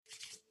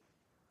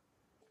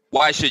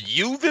Why should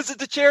you visit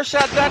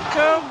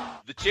thechairshot.com?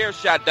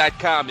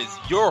 Thechairshot.com is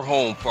your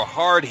home for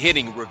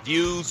hard-hitting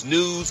reviews,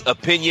 news,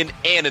 opinion,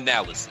 and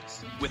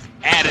analysis with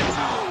attitude.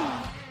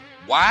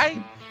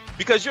 Why?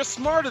 Because you're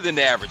smarter than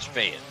the average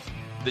fan.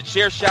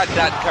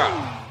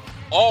 Thechairshot.com.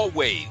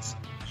 Always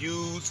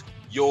use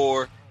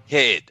your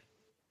head.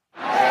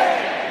 8,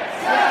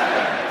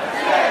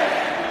 7, 6,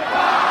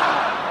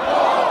 5,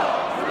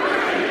 4,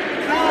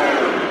 3, 2,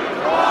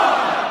 1.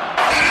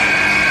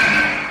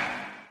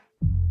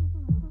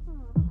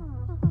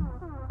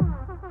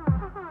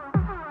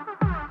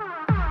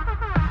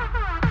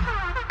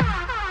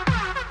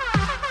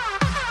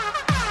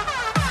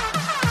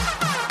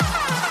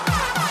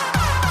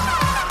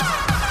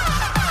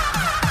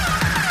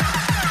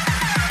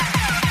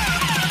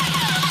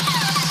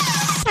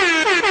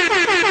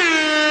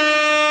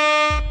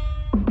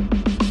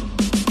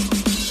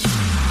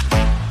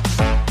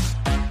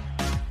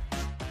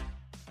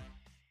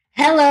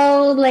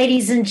 Hello,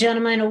 ladies and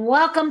gentlemen.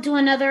 Welcome to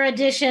another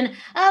edition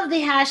of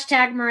the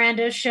Hashtag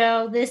Miranda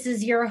Show. This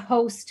is your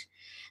host,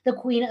 the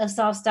Queen of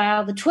Soft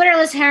Style, the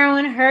Twitterless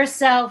heroine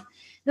herself,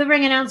 the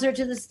ring announcer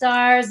to the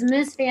stars,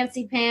 Miss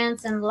Fancy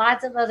Pants, and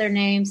lots of other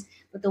names.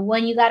 But the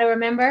one you got to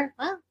remember,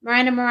 well,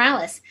 Miranda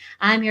Morales.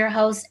 I'm your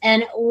host,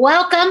 and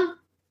welcome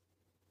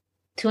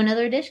to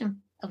another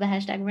edition of the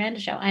Hashtag Miranda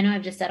Show. I know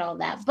I've just said all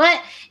that,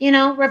 but,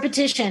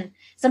 repetition.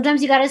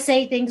 Sometimes you got to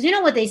say things. You know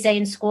what they say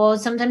in school.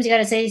 Sometimes you got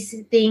to say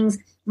things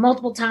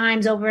multiple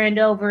times over and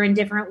over in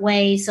different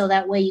ways so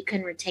that way you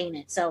can retain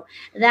it. So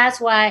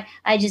that's why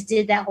I just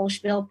did that whole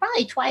spiel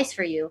probably twice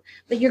for you.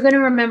 But you're going to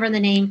remember the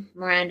name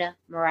Miranda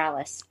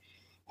Morales.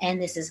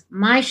 And this is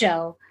my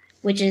show,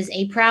 which is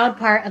a proud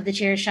part of the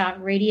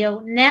Chairshot Radio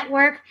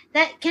Network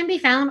that can be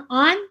found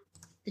on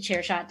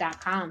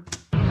thechairshot.com.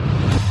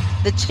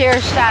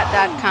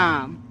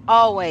 Thechairshot.com.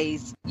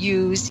 Always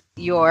use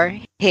your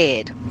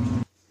head.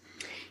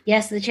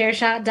 Yes,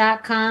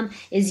 thechairshot.com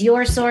is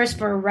your source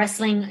for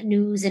wrestling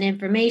news and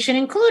information,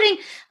 including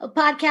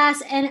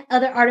podcasts and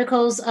other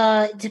articles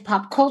to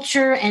pop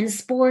culture and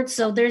sports.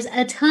 So there's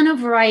a ton of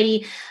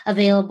variety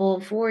available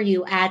for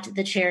you at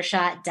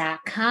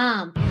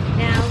thechairshot.com.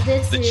 Now,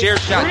 this is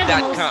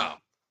thechairshot.com.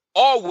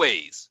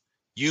 Always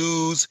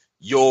use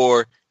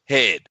your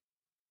head.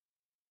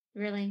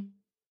 Really?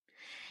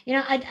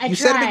 I You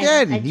said it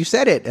again. You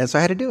said it, and so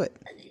I had to do it.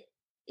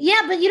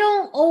 Yeah, but you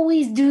don't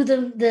always do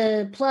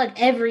the plug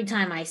every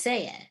time I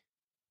say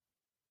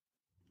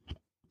it.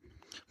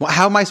 Well,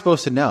 how am I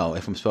supposed to know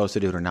if I'm supposed to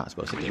do it or not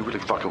supposed to do it? Are you really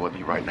fucking with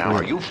me right now?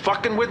 Are you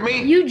fucking with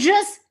me? You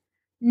just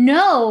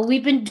know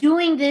we've been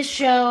doing this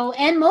show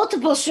and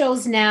multiple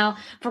shows now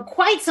for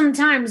quite some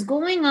time. It's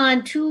going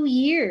on 2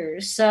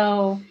 years.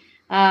 So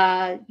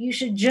you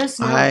should just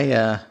know.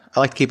 I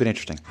like to keep it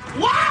interesting.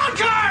 Wild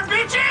card,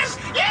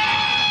 bitches! Yeah!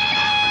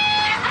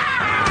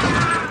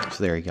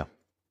 So there you go.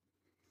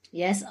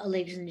 Yes,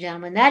 ladies and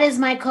gentlemen, that is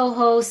my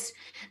co-host,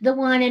 the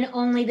one and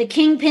only, the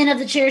kingpin of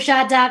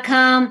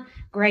thechairshot.com,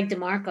 Greg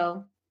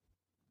DeMarco.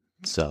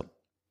 So.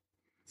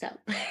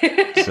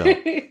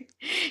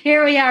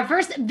 Here we are.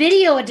 First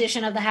video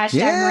edition of the Hashtag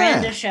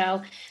Miranda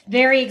Show.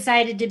 Very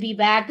excited to be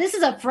back. This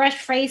is a fresh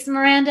face,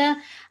 Miranda.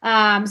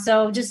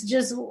 So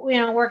just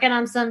working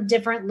on some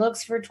different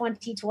looks for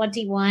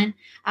 2021.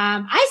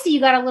 I see you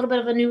got a little bit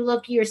of a new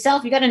look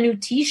yourself. You got a new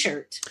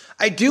T-shirt.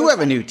 I do have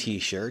a new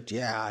T-shirt.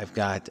 Yeah, I've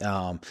got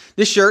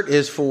this shirt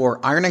is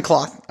for Iron and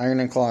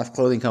Cloth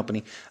clothing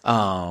company.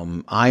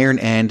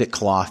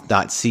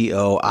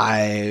 Ironandcloth.co.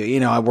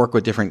 I work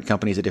with different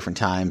companies at different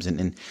times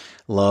and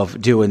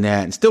love doing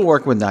that, and still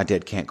working with Not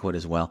Dead Can't Quit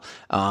as well.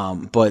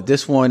 But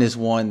this one is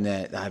one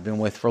that I've been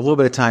with for a little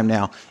bit of time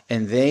now,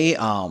 and they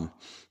on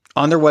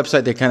their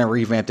website, they kind of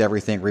revamped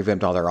everything,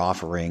 revamped all their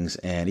offerings,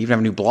 and even have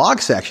a new blog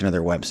section of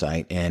their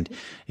website. And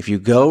if you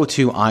go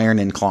to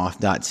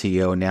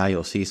ironandcloth.co now,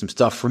 you'll see some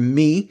stuff from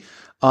me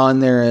on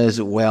there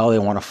as well. They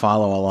want to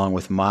follow along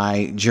with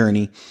my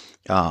journey,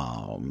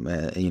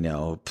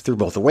 through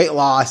both the weight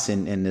loss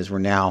and as we're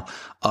now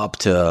up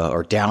to,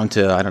 or down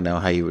to, I don't know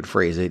how you would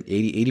phrase it,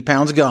 80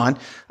 pounds gone.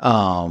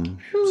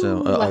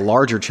 So a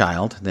larger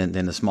child than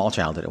the small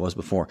child that it was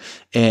before.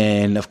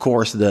 And of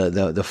course,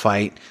 the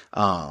fight,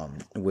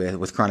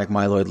 with chronic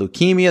myeloid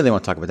leukemia, they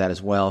want to talk about that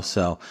as well.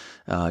 So,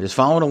 just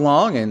following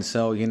along. And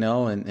so,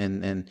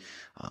 and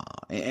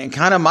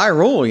kind of my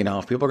rule,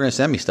 if people are going to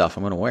send me stuff,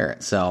 I'm going to wear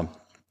it. So,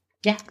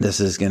 yeah, this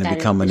is going to be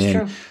coming in.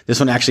 True. This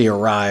one actually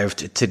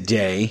arrived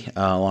today,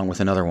 along with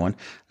another one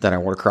that I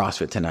wore to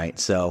CrossFit tonight.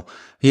 So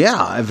yeah,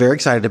 I'm very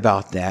excited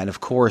about that. Of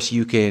course,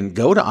 you can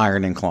go to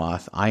Iron and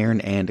Cloth,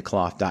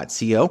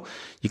 ironandcloth.co.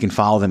 You can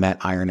follow them at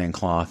Iron and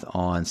Cloth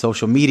on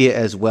social media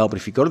as well. But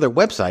if you go to their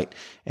website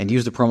and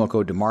use the promo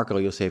code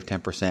DeMarco, you'll save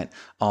 10%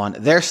 on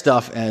their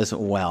stuff as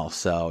well.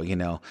 So,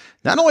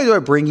 not only do I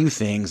bring you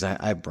things,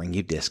 I bring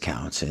you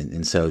discounts.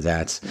 And so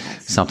that's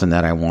something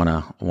that I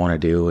want to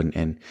do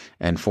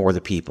and for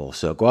the people.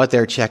 So go out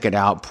there, check it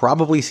out.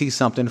 Probably see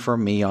something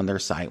from me on their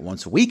site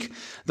once a week.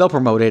 They'll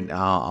promote it.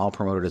 I'll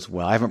promote it as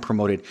well. I haven't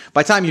promoted promoted.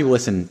 By the time you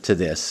listen to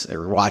this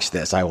or watch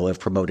this, I will have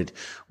promoted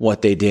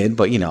what they did.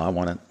 But, I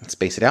want to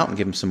space it out and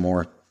give them some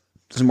more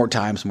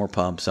time, some more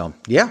pub. So,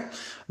 yeah,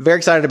 very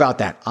excited about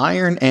that.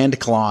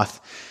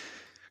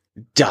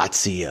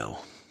 Ironandcloth.co.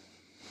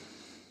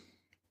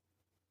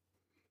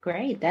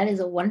 Great. That is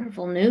a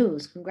wonderful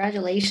news.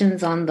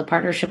 Congratulations on the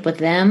partnership with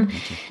them.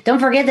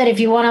 Don't forget that if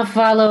you want to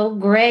follow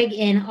Greg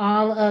in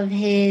all of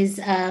his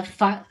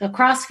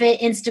CrossFit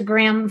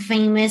Instagram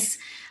famous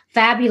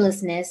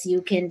fabulousness,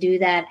 you can do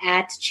that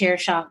at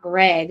Chairshot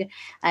Greg.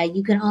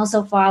 You can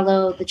also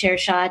follow the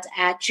Chairshot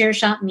at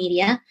Chairshot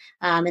Media.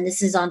 And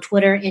this is on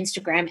Twitter,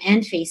 Instagram,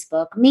 and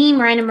Facebook. Me,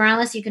 Miranda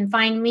Morales, you can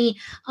find me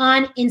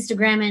on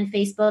Instagram and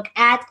Facebook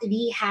at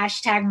the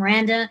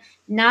 #Miranda,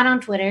 not on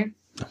Twitter.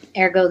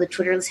 Ergo, the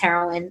Twitterless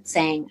heroine,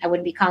 saying I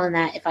wouldn't be calling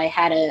that if I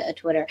had a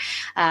Twitter.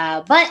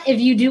 But if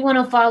you do want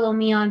to follow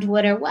me on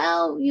Twitter,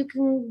 well, you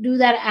can do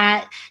that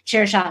at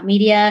Chairshot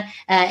Media.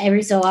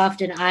 Every so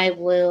often, I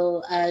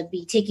will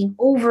be taking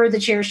over the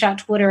Chairshot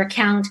Twitter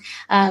account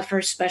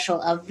for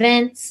special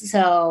events.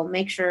 So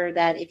make sure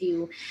that if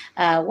you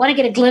want to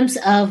get a glimpse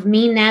of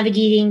me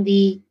navigating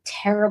the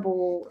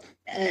terrible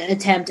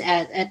attempt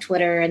at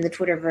Twitter and the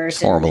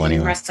Twitterverse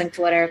and wrestling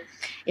Twitter,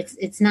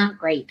 it's not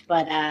great,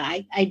 but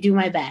I do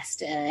my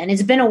best, and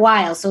it's been a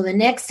while. So the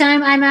next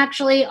time I'm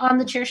actually on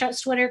the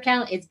Chairshot's Twitter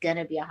account, it's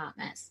gonna be a hot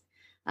mess,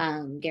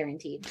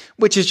 guaranteed.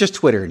 Which is just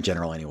Twitter in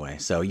general, anyway.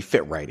 So you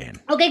fit right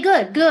in. Okay,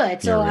 good.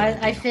 So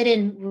I fit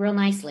in real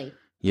nicely.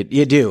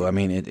 You do. I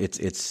mean,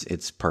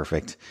 it's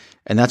perfect,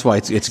 and that's why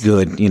it's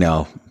good.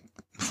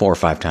 4 or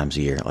 5 times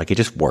a year, like it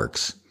just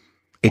works.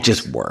 It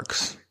just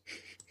works.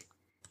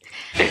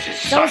 This is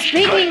So such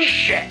speaking good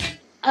shit.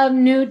 of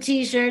new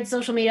t-shirts,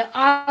 social media,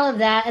 all of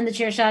that, and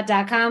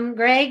thechairshot.com,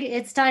 Greg,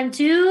 it's time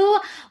to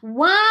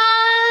wind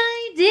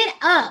it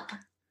up.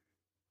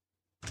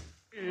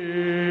 It's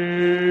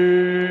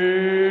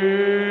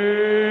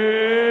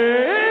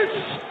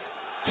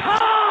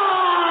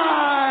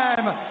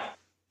time!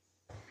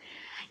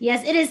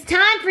 Yes, it is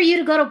time for you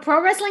to go to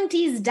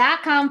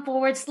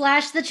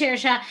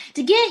prowrestlingtees.com/thechairshot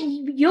to get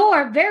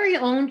your very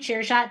own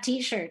Chairshot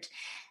t-shirt.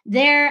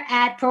 There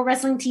at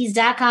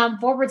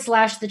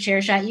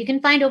prowrestlingtees.com/thechairshot, you can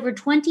find over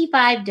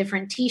 25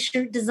 different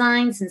t-shirt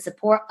designs in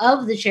support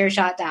of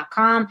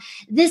thechairshot.com.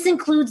 This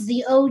includes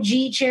the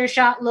OG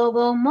Chairshot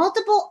logo,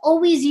 multiple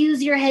Always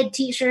Use Your Head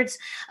t-shirts,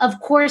 of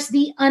course,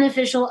 the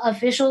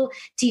official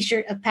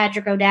t-shirt of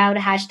Patrick O'Dowd,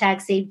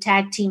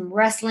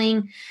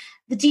 #SaveTagTeamWrestling,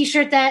 the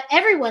t-shirt that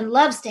everyone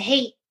loves to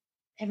hate.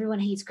 Everyone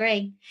hates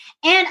Greg.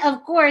 And,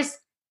 of course,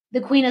 the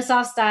Queen of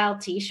Soft Style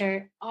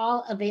t-shirt,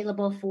 all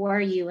available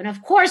for you. And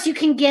of course, you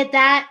can get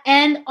that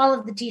and all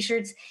of the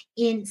t-shirts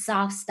in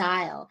soft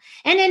style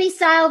and any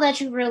style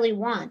that you really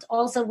want.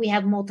 Also, we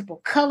have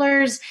multiple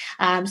colors,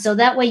 so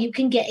that way you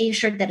can get a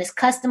shirt that is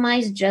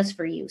customized just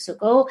for you. So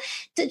go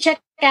to check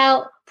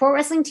out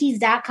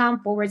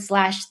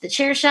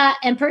prowrestlingtees.com/thechairshot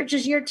and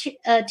purchase your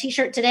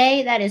t-shirt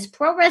today. That is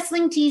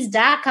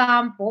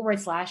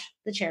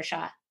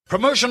prowrestlingtees.com/thechairshot.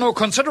 Promotional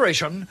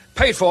consideration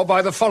paid for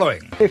by the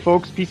following. Hey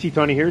folks, PC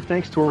Tony here.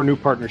 Thanks to our new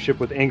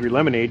partnership with Angry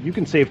Lemonade, you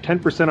can save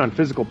 10% on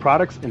physical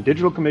products and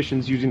digital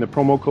commissions using the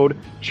promo code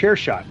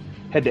CHAIRSHOT.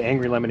 Head to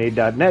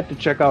angrylemonade.net to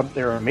check out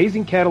their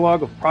amazing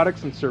catalog of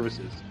products and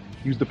services.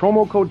 Use the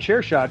promo code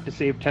CHAIRSHOT to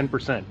save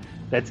 10%.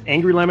 That's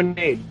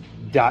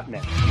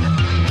angrylemonade.net.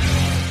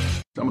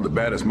 Some of the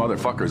baddest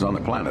motherfuckers on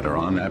the planet are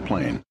on that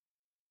plane.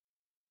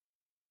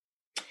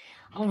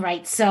 All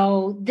right,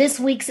 so this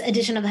week's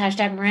edition of the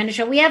 #Miranda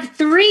Show, we have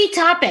 3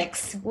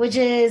 topics, which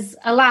is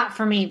a lot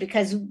for me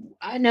because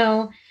I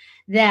know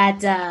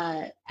that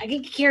I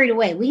get carried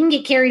away. We can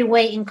get carried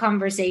away in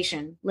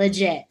conversation,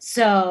 legit.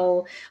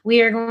 So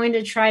we are going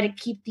to try to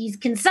keep these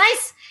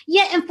concise,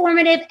 yet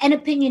informative and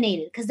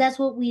opinionated, because that's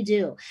what we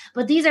do.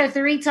 But these are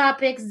 3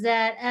 topics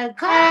that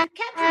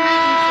capture my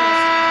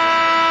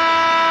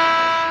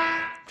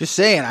interest. Just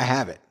saying, I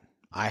have it.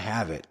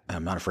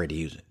 I'm not afraid to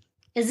use it.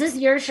 Is this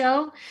your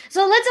show?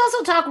 So let's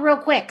also talk real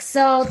quick.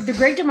 So the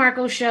Greg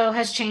DeMarco show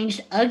has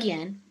changed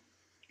again.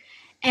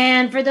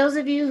 And for those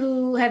of you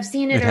who have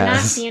seen it or not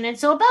seen it,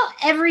 so about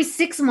every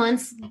 6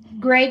 months,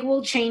 Greg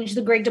will change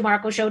the Greg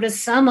DeMarco show to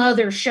some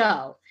other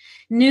show.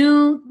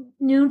 New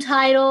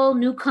title,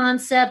 new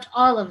concept,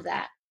 all of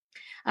that.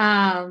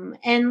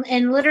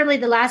 And literally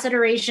the last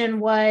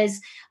iteration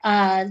was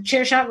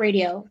Chairshot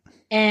Radio.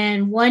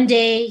 And one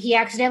day he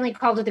accidentally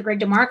called it the Greg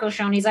DeMarco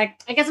Show. And he's like,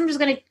 I guess I'm just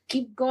going to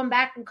keep going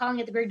back and calling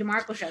it the Greg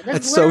DeMarco Show.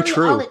 That's so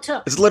true. All it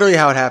took. It's literally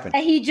how it happened.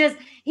 He just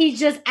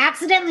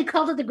accidentally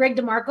called it the Greg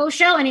DeMarco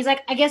Show. And he's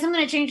like, I guess I'm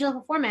going to change the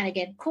whole format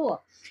again.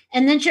 Cool.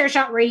 And then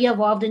Chairshot Radio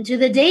evolved into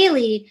the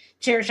daily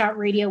Chairshot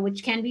Radio,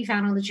 which can be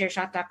found on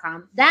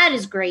thechairshot.com. That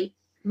is great.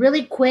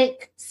 Really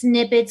quick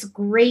snippets,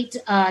 great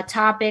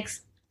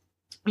topics.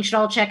 You should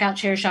all check out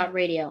Chairshot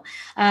Radio.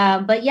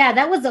 But yeah,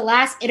 that was the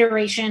last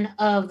iteration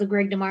of the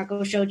Greg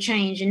DeMarco Show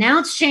change. And now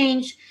it's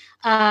changed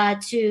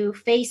to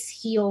Face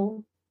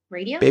Heel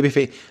Radio.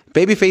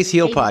 Babyface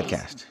Heel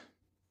Podcast.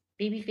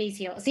 Babyface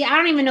heel. See, I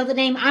don't even know the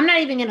name. I'm not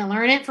even going to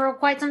learn it for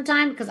quite some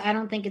time because I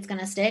don't think it's going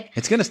to stick.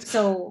 It's going to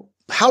So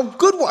how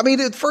good? I mean,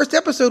 the first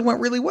episode went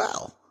really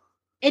well.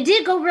 It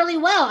did go really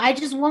well. I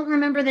just won't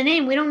remember the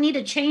name. We don't need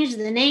to change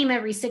the name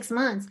every 6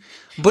 months.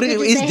 But it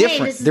is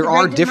different. There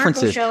are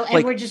differences. Show,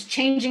 and we're just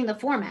changing the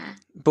format.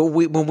 But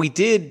when we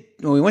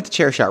went to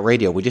Chair Shot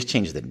Radio, we just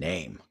changed the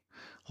name.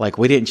 Like,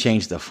 we didn't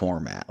change the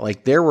format.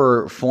 Like, there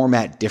were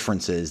format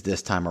differences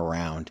this time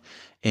around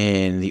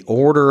in the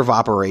order of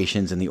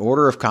operations and the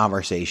order of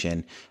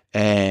conversation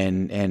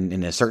and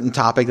in a certain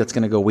topic that's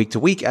going to go week to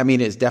week. I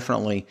mean, it's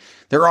definitely,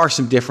 there are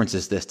some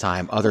differences this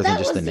time other than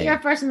just the name. That was your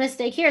first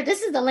mistake here.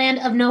 This is the land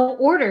of no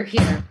order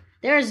here.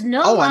 There is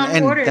no law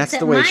and order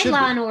except my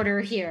law and order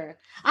here.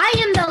 I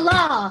am the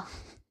law.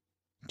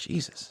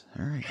 Jesus.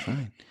 All right,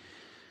 fine.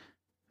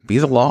 Be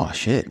the law.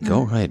 Shit.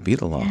 Go ahead. Be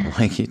the law. Yeah.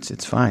 Like,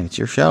 it's fine. It's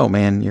your show,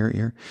 man.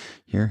 You're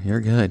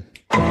good.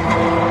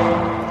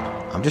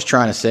 I'm just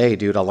trying to say,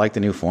 dude, I like the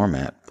new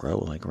format, bro.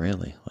 Like,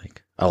 really.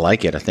 Like, I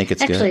like it. I think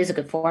it's actually good. It's a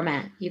good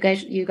format. You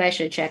guys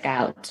should check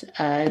out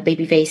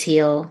Babyface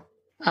Heel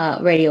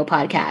radio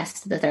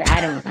podcast. The third.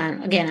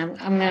 I'm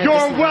gonna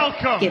You're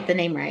welcome. Get the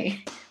name right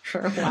for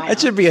a while. That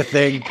should be a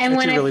thing. And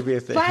when really be a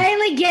thing.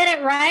 Finally get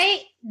it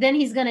right, then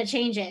he's gonna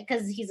change it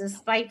because he's a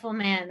spiteful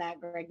man, that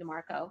Greg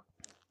DeMarco.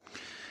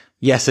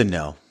 Yes and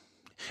no.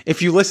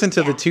 If you listen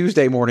to the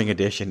Tuesday morning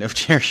edition of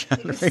Chair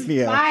Shot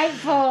Radio,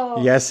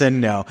 spiteful. Yes and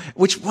no,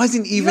 which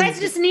wasn't even. You guys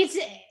just need to.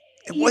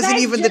 It wasn't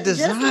even the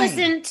design. Just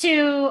listen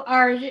to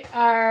our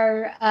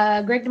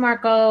Greg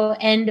DeMarco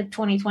end of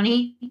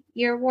 2020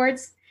 year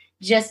awards.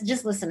 Just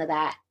listen to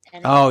that.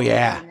 And oh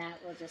yeah. And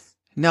that will just,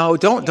 no,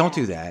 don't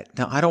do that.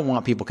 No, I don't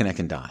want people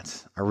connecting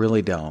dots. I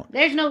really don't.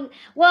 There's no.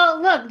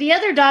 Well, look, the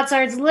other dots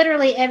are. It's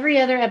literally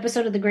every other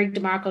episode of the Greg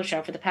DeMarco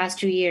show for the past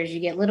 2 years. You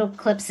get little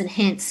clips and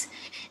hints.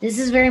 This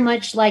is very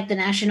much like the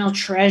National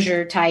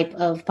Treasure type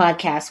of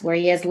podcast where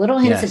he has little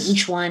hints of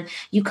each one.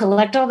 You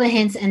collect all the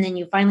hints and then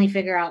you finally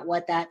figure out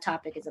what that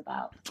topic is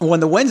about. When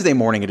the Wednesday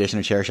morning edition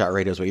of Chair Shot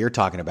Radio is what you're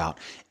talking about,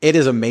 it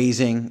is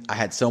amazing. I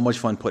had so much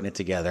fun putting it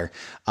together.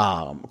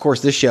 Of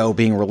course, this show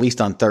being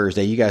released on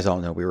Thursday, you guys all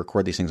know we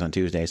record these things on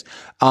Tuesdays.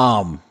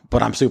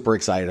 But I'm super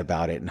excited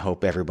about it and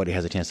hope everybody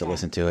has a chance to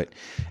listen to it.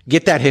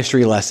 Get that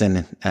history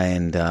lesson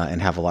and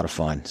have a lot of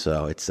fun.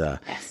 So it's and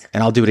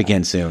I'll do it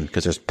again soon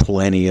because there's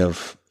plenty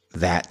of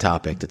that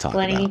topic to talk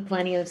about.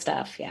 Plenty of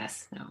stuff.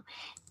 Yes. No.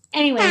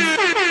 Anyways,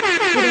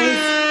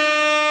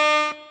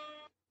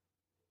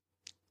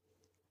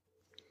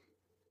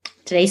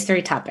 today's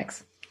 3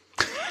 topics.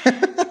 One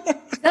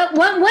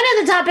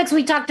of the topics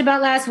we talked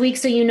about last week,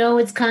 so you know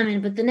it's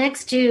coming. But the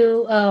next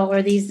 2,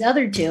 or these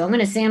other 2, I'm going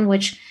to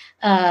sandwich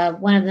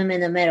one of them in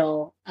the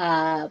middle.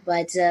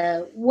 But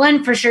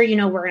one for sure,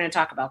 we're going to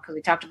talk about because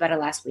we talked about it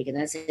last week, and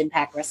that's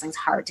Impact Wrestling's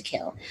Hard to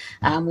Kill.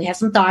 We have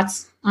some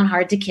thoughts on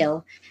Hard to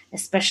Kill,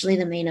 especially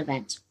the main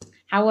event.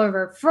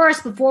 However,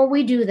 first, before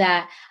we do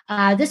that,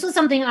 this was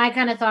something I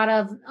kind of thought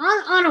of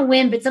on a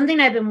whim, but something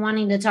I've been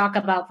wanting to talk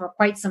about for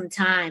quite some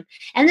time.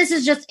 And this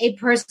is just a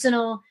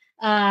personal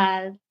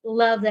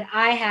love that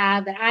I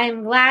have that I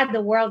am glad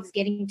the world is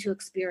getting to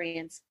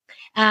experience.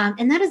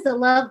 And that is the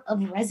love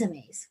of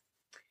resumes.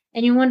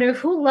 And you wonder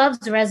who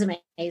loves resumes.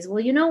 Well,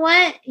 you know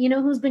what? You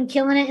know who's been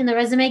killing it in the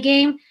resume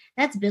game?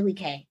 That's Billie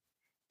Kay.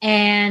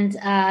 And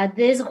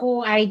this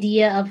whole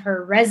idea of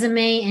her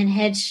resume and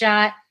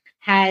headshot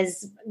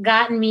has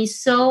gotten me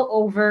so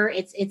over.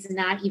 It's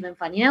not even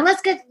funny. Now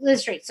let's get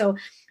this straight. So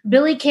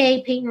Billie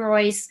Kay, Peyton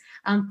Royce,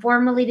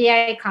 formerly the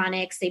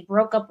Iconics, they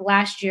broke up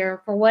last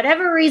year for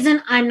whatever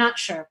reason. I'm not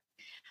sure.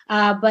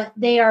 But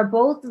they are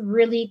both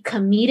really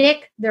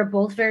comedic. They're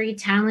both very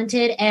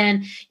talented.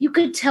 And you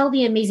could tell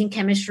the amazing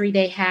chemistry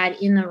they had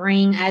in the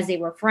ring as they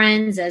were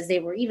friends, as they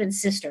were even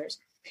sisters.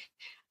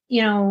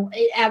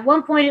 At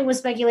one point it was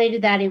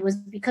speculated that it was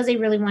because they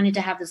really wanted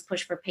to have this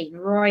push for Peyton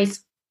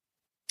Royce.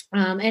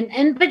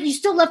 But you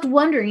still left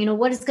wondering,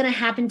 what is going to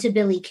happen to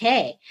Billie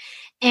Kay?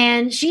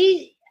 And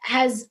she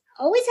has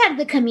always had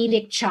the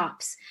comedic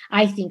chops,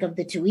 I think, of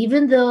the 2,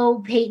 even though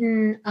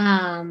Peyton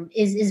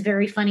is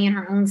very funny in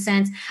her own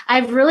sense.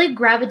 I've really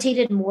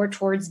gravitated more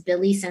towards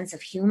Billie's sense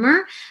of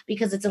humor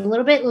because it's a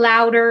little bit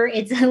louder.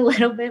 It's a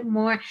little bit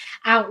more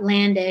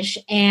outlandish.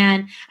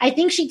 And I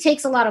think she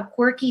takes a lot of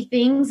quirky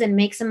things and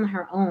makes them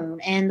her own.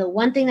 And the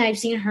one thing that I've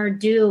seen her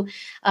do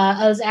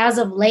as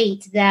of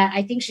late that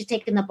I think she's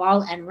taken the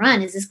ball and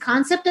run is this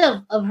concept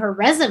of her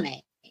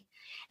resume.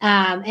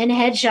 And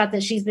headshot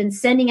that she's been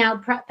sending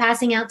out,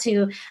 passing out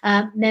to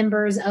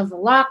members of the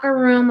locker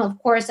room. Of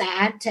course,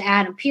 to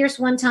Adam Pearce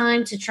one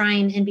time to try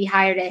and be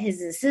hired as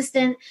his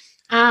assistant.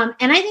 And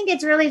I think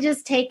it's really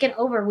just taken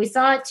over. We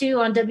saw it too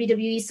on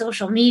WWE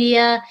social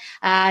media.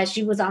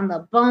 She was on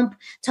the bump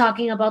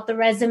talking about the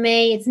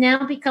resume. It's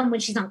now become when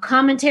she's on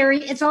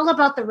commentary, it's all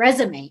about the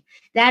resume.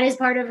 That is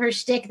part of her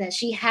shtick, that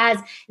she has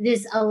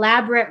this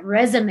elaborate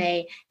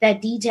resume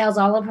that details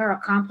all of her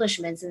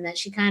accomplishments and that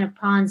she kind of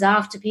pawns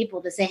off to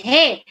people to say,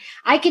 hey,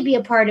 I could be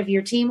a part of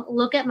your team.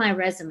 Look at my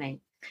resume.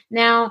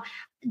 Now,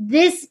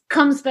 this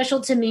comes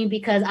special to me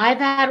because I've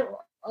had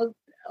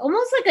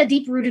almost like a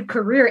deep-rooted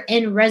career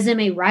in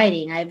resume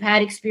writing. I've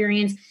had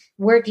experience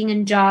working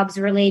in jobs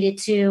related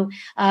to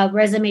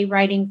resume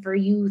writing for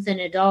youth and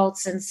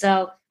adults. And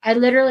so I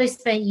literally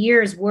spent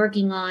years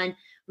working on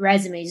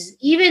resumes.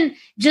 Even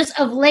just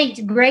of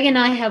late, Greg and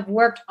I have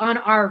worked on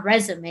our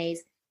resumes.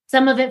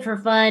 Some of it for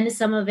fun,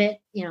 some of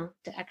it, to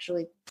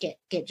actually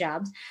get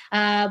jobs.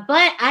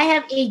 But I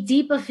have a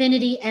deep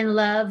affinity and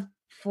love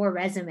for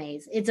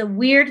resumes. It's a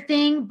weird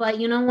thing, but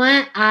you know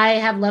what? I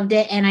have loved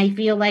it. And I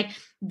feel like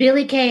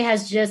Billie Kay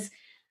has just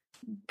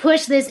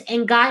pushed this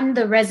and gotten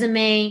the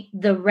resume,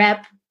 the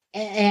rep,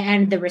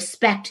 and the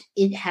respect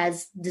it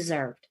has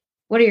deserved.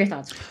 What are your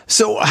thoughts?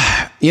 So,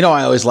 I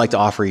always like to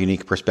offer a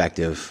unique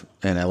perspective,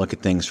 and I look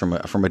at things from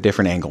a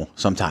different angle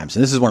sometimes.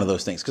 And this is one of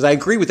those things, because I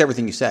agree with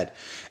everything you said,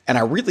 and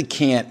I really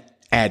can't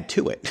add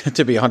to it,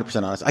 to be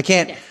 100% honest. I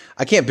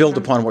can't build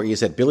upon what you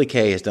said. Billie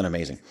Kay has done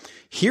amazing.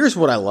 Here's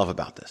what I love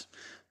about this.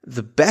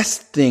 The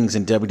best things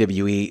in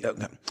WWE,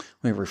 let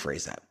me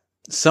rephrase that.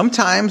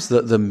 Sometimes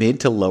the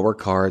mid to lower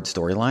card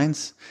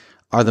storylines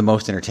are the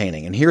most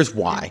entertaining. And here's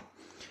why.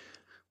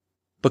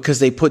 Because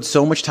they put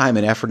so much time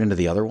and effort into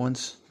the other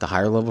ones, the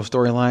higher level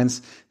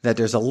storylines, that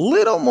there's a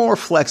little more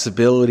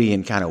flexibility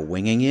in kind of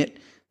winging it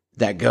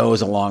that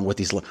goes along with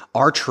these.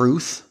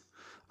 R-Truth.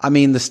 I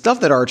mean, the stuff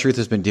that R-Truth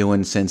has been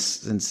doing since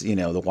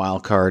the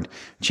Wild Card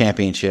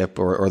Championship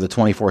or the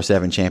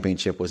 24/7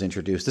 Championship was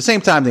introduced, the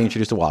same time they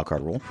introduced the Wild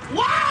Card rule.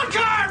 Wild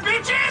card,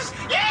 bitches!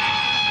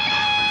 Yeah!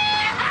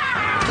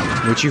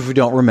 Which, if you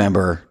don't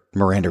remember,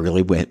 Miranda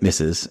really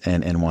misses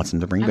and wants him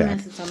to bring back. I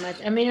miss it so much.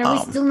 I mean, are we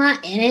still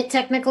not in it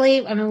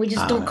technically? I mean, we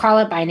just don't call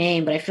it by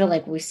name, but I feel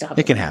like we still have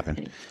it. Can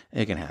happen.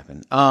 It can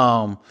happen.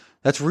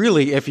 That's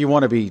really, if you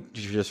want to be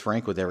just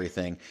frank with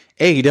everything,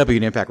 AEW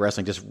and Impact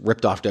Wrestling just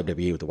ripped off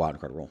WWE with the wild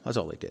card rule. That's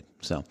all they did.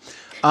 So,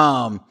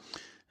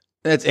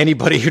 that's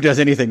anybody who does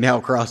anything now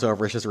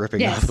crossover is just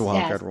ripping off the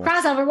wild card rule.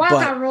 Crossover,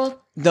 wild card rule.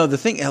 No, the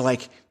thing,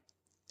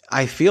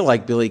 I feel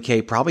like Billie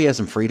Kay probably has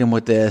some freedom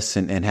with this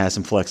and has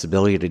some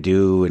flexibility to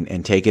do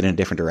and take it in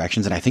different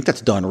directions. And I think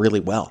that's done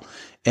really well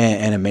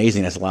and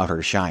amazing. That's allowed her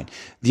to shine.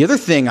 The other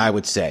thing I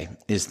would say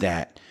is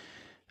that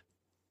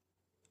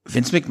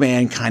Vince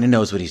McMahon kind of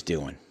knows what he's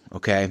doing.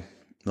 Okay.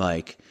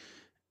 Like,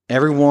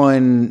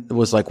 everyone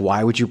was like,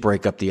 why would you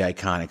break up the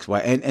Iconics? Why?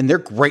 And they're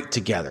great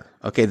together.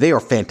 Okay. They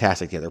are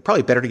fantastic together. They're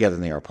probably better together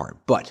than they are apart.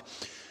 But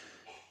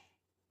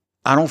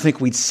I don't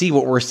think we'd see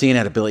what we're seeing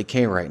out of Billie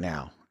Kay right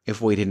now if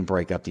we didn't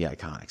break up the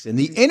Iconics. And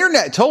the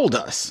internet told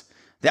us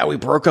that we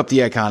broke up the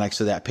Iconics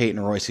so that Peyton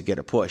Royce could get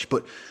a push.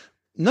 But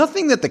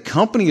nothing that the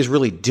company has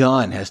really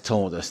done has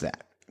told us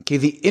that. Okay.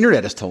 The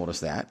internet has told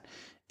us that.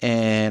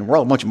 And we're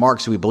all a bunch of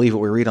marks, so we believe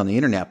what we read on the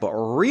internet. But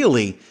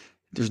really,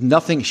 there's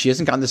nothing. She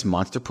hasn't gotten this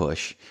monster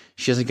push.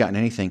 She hasn't gotten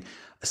anything.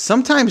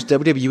 Sometimes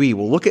WWE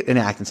will look at an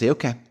act and say,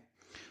 okay,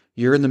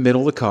 you're in the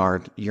middle of the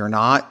card. You're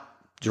not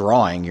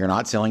drawing. You're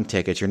not selling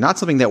tickets. You're not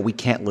something that we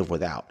can't live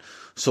without.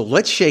 So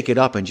let's shake it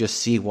up and just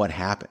see what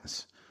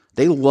happens.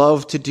 They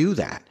love to do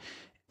that.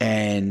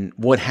 And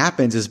what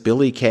happens is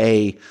Billie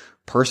Kay,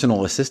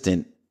 personal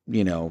assistant,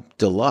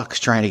 deluxe,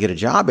 trying to get a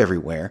job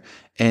everywhere.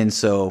 And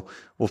so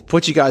we'll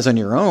put you guys on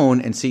your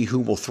own and see who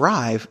will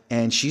thrive.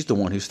 And she's the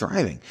one who's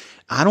thriving.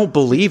 I don't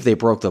believe they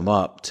broke them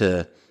up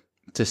to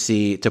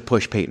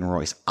push Peyton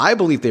Royce. I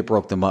believe they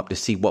broke them up to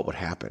see what would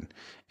happen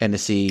and to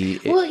see.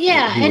 Well,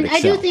 yeah. And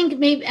I do think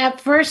maybe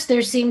at first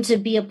there seemed to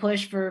be a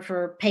push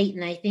for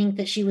Peyton. I think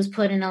that she was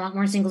put in a lot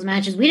more singles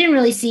matches. We didn't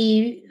really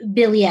see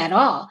Billie at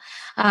all.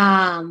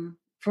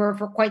 For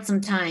quite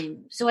some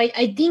time. So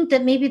I think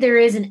that maybe there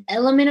is an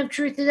element of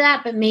truth to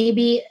that, but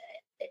maybe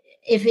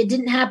if it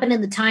didn't happen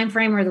in the time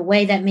frame or the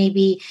way that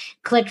maybe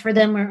clicked for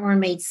them or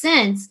made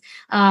sense,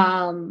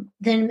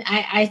 then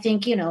I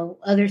think,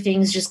 other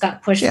things just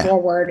got pushed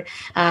forward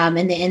and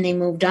they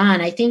moved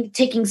on. I think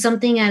taking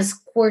something as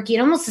quirky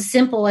and almost as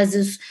simple as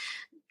this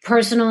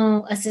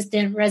personal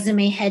assistant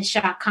resume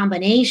headshot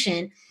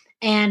combination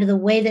and the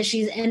way that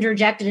she's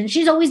interjected. And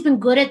she's always been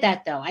good at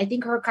that, though. I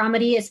think her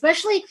comedy,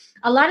 especially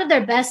a lot of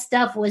their best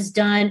stuff was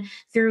done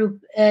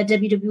through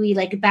WWE,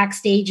 like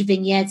backstage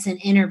vignettes and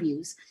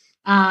interviews.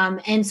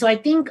 And so I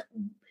think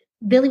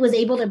Billie was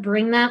able to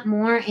bring that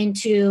more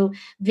into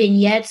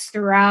vignettes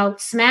throughout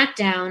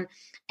SmackDown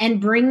and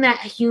bring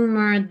that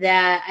humor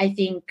that I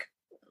think,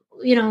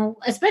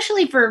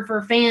 especially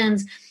for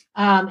fans,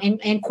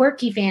 and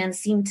quirky fans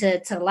seem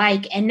to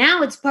like. And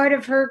now it's part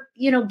of her,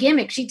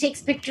 gimmick. She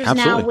takes pictures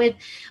Absolutely. now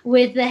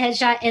with the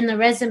headshot and the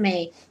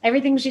resume.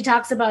 Everything she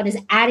talks about is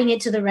adding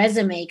it to the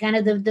resume. Kind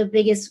of the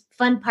biggest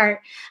fun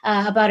part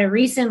about it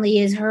recently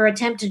is her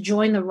attempt to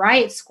join the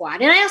Riot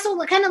Squad. And I also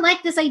kind of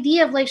like this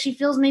idea of like she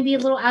feels maybe a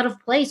little out of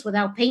place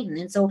without Peyton.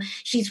 And so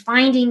she's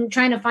trying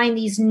to find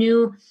these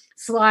new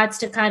slots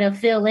to kind of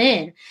fill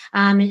in.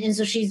 And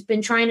so she's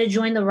been trying to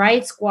join the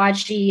Riot Squad.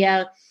 She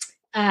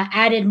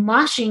added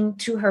moshing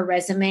to her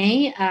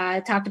resume,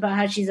 talked about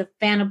how she's a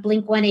fan of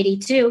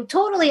Blink-182,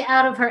 totally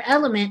out of her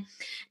element.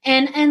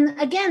 And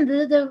again,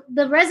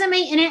 the resume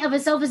in it of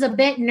itself is a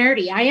bit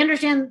nerdy. I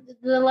understand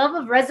the love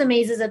of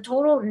resumes is a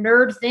total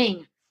nerd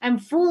thing. I'm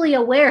fully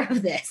aware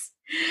of this.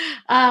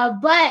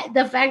 But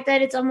the fact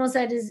that it's almost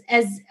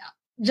as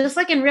just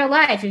like in real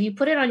life, if you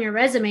put it on your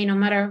resume, no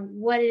matter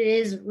what it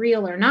is,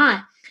 real or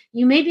not,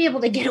 you may be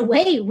able to get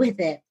away with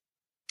it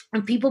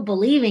and people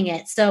believing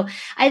it. So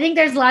I think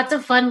there's lots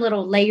of fun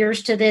little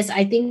layers to this.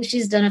 I think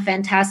she's done a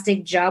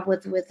fantastic job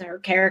with her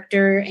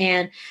character,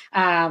 and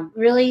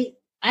really,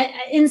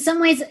 in some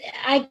ways,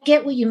 I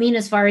get what you mean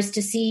as far as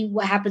to see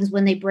what happens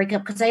when they break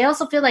up. Because I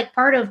also feel like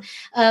part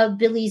of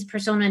Billie's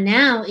persona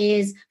now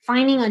is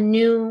finding a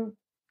new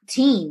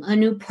team, a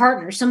new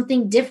partner,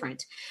 something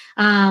different.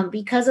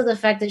 Because of the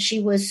fact that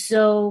she was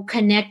so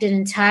connected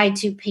and tied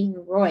to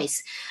Peyton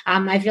Royce.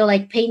 I feel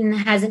like Peyton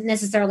hasn't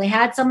necessarily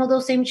had some of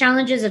those same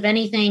challenges. If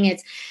anything,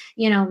 it's,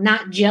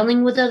 not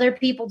gelling with other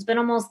people. It's been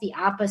almost the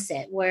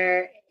opposite,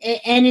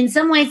 and in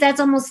some ways that's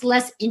almost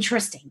less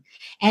interesting.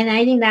 And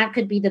I think that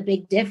could be the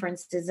big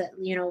difference, is that,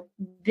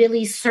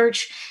 Billie's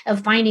search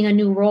of finding a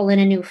new role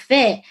and a new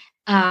fit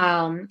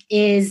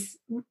is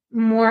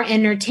more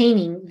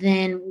entertaining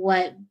than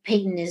what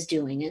Peyton is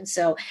doing. And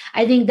so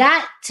I think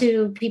that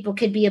to people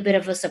could be a bit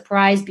of a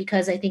surprise,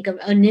 because I think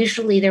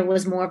initially there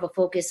was more of a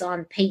focus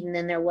on Peyton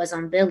than there was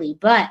on Billie.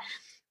 But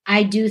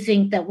I do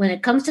think that when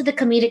it comes to the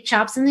comedic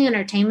chops and the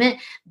entertainment,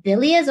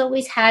 Billie has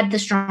always had the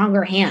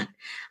stronger hand.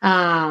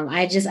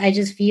 I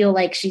just feel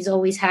like she's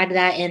always had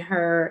that in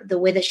the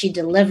way that she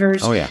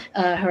delivers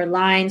her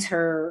lines,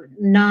 her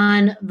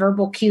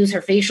non-verbal cues,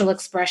 her facial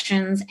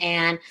expressions.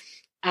 And,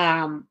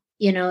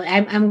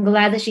 I'm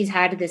glad that she's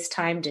had this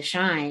time to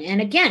shine. And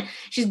again,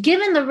 she's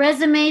given the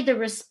resume the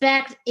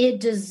respect it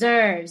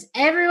deserves.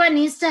 Everyone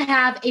needs to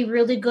have a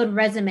really good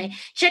resume.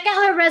 Check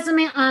out her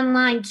resume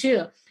online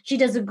too. She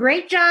does a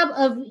great job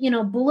of,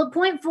 bullet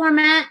point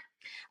format,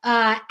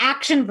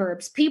 action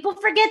verbs. People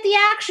forget the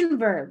action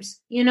verbs.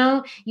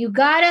 You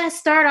got to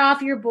start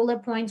off your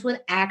bullet points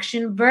with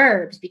action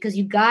verbs, because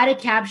you got to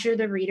capture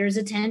the reader's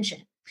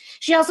attention.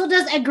 She also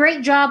does a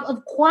great job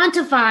of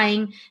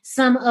quantifying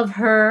some of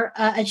her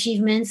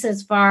achievements,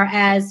 as far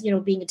as,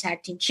 being a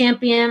tag team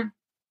champion.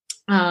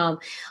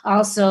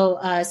 Also,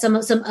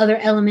 some other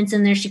elements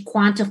in there she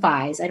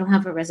quantifies. I don't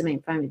have her resume in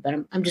front of me,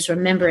 but I'm just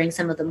remembering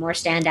some of the more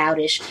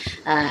standoutish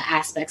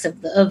aspects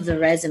of the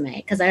resume,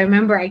 because I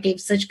remember I gave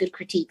such good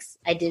critiques.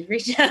 I did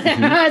reach out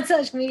on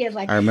social media.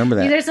 I remember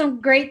that. These are some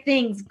great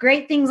things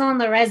on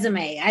the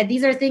resume.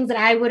 These are things that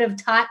I would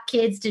have taught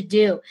kids to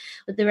do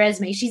with the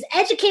resume. She's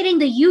educating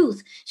the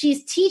youth.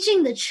 She's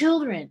teaching the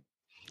children.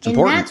 And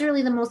that's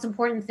really the most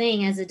important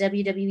thing as a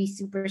WWE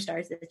superstar,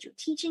 is that you're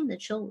teaching the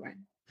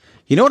children.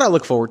 You know what I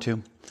look forward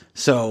to?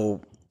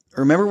 So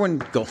remember when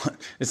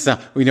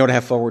we know what I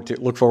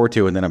look forward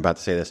to, and then I'm about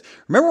to say this.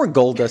 Remember when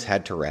Goldust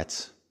had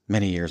Tourette's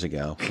many years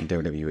ago in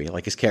WWE?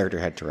 Like, his character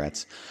had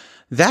Tourette's.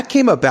 That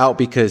came about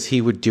because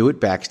he would do it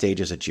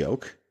backstage as a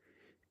joke,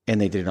 and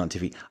they did it on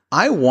TV.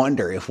 I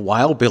wonder if,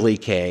 while Billie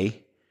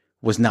Kay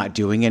was not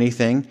doing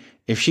anything,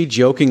 if she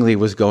jokingly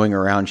was going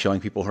around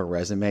showing people her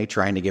resume,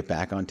 trying to get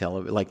back on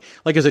television, like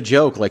as a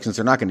joke, like, since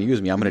they're not going to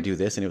use me, I'm going to do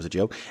this. And it was a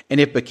joke,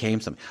 and it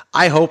became something.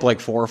 I hope 4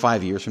 or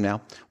 5 years from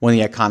now, when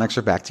the Iconics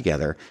are back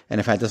together and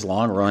have had this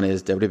long run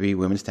as WWE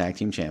Women's Tag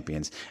Team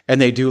Champions, and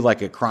they do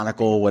a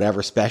Chronicle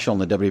whatever special on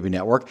the WWE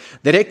Network,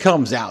 that it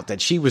comes out that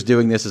she was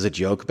doing this as a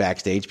joke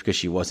backstage because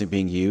she wasn't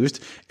being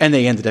used, and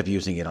they ended up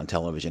using it on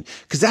television.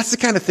 Because that's the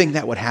kind of thing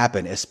that would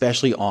happen,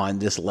 especially on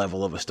this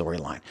level of a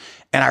storyline.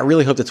 And I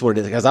really hope that's what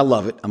it is, because I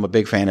love it. I'm a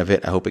big fan of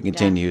it. I hope it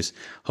continues.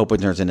 Hope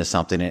it turns into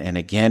something. And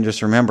again,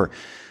 just remember,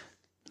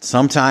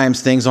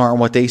 sometimes things aren't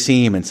what they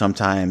seem. And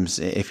sometimes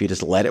if you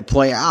just let it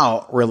play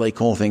out, really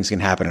cool things can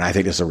happen. And I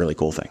think this is a really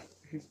cool thing.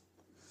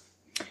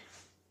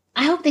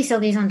 I hope they sell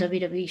these on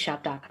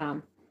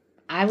WWEshop.com.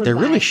 They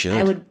really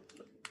should.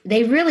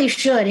 They really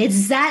should.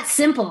 It's that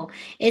simple.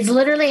 It's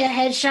literally a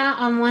headshot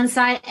on one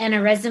side and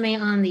a resume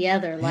on the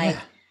other.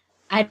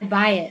 I'd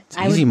buy it.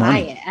 I would buy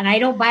it. And I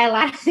don't buy a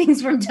lot of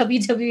things from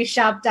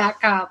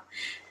WWEshop.com,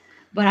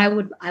 but I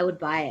would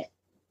buy it.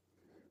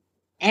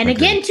 And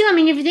again, too, I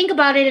mean, if you think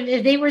about it,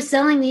 if they were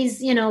selling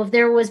these, if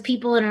there was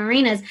people in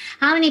arenas,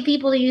 how many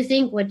people do you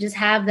think would just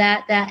have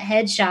that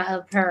headshot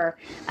of her?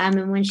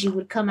 And when she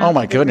would come out, oh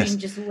my goodness,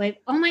 just wave.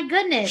 Oh my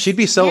goodness, she'd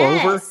be so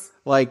over.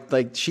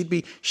 Like she'd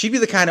be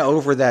the kind of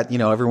over that,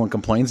 everyone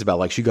complains about.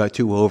 Like, she got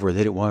too over. They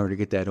didn't want her to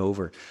get that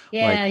over.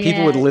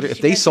 People would literally,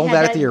 if they sold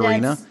that at the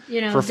arena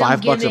for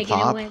 $5 a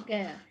pop,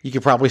 you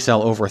could probably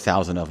sell over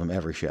 1,000 of them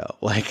every show.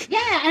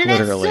 And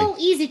literally. That's so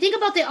easy. Think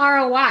about the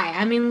ROI.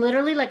 I mean,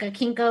 literally, like a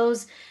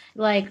Kinko's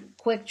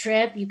Quick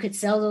Trip, you could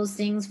sell those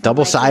things for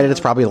double-sided. It's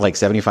probably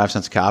 75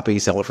 cents a copy.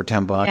 Sell it for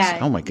 $10. Yeah,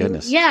 oh my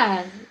goodness.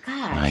 Yeah,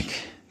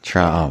 gosh.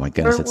 Oh my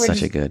goodness, it's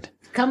such a good.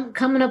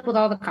 Coming up with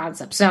all the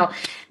concepts. So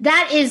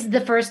that is the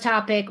first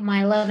topic,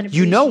 my love and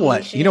appreciation. You know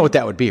what? You know what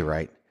that would be,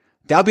 right?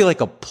 That would be like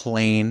a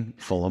plane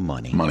full of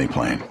money. Money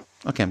plane.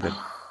 Okay, I'm good.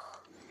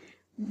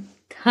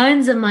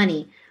 Tons of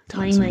money.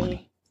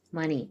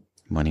 Money.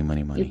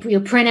 You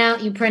print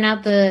out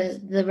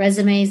the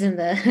resumes and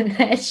the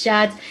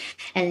headshots,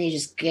 and you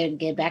just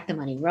get back the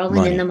money,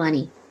 rolling in the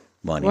money.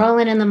 money.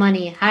 Rolling in the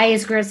money,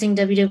 highest grossing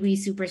WWE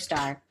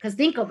superstar. Because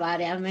think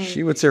about it. I mean,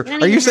 she would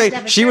are you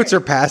saying she would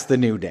surpass the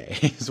New Day?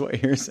 Is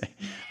what you're saying?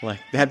 Like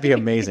that'd be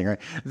amazing, right?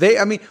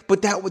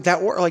 But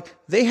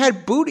they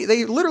had booty.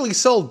 They literally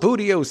sold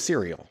Bootio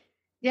cereal.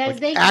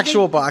 Yes,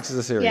 actual boxes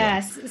of cereal.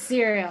 Yes,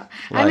 cereal.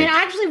 I mean,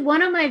 actually,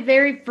 one of my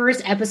very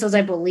first episodes,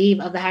 I believe,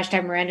 of the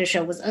Hashtag Miranda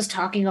Show was us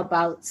talking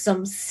about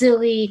some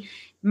silly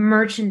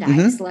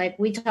merchandise. Like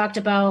we talked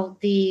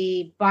about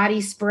the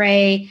body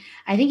spray.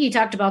 I think you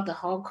talked about the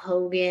Hulk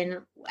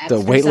Hogan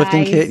exercise, the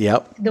weightlifting kit.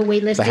 Yep, the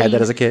weightlifting. So I had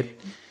that as a kid.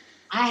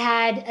 I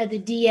had the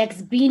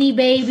DX Beanie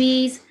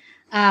Babies.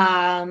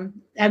 I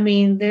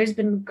mean, there's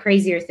been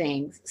crazier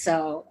things.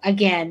 So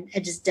again,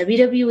 just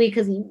WWE,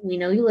 because we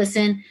know you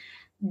listen.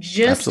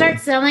 Just Absolutely.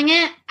 Start selling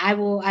it. I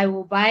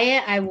will buy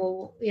it. I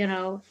will,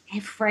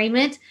 frame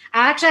it.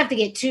 I actually have to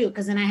get 2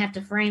 because then I have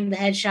to frame the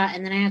headshot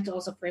and then I have to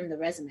also frame the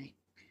resume.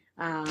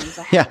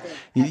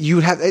 You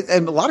would have,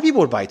 and a lot of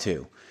people would buy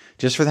 2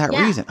 just for that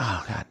reason.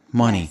 Oh God,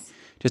 money. Yes.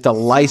 Just a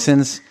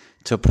license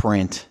to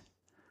print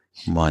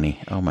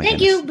money. Oh my god.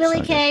 Thank you,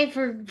 Billie K,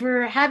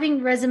 for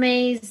having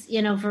resumes,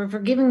 for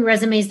giving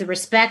resumes the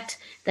respect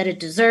that it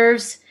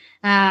deserves.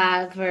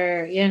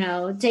 For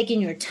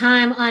taking your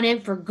time on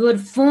it, for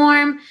good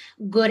form,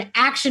 good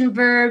action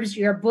verbs,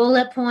 your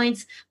bullet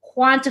points,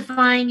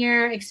 quantifying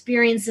your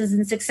experiences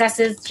and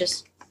successes.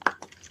 Just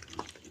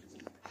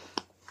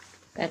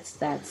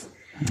that's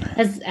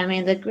I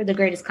mean the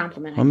greatest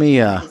compliment. Let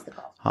me I'm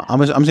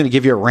going to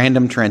give you a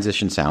random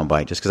transition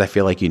soundbite just because I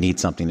feel like you need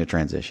something to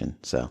transition.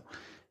 So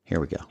here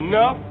we go.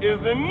 Enough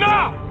is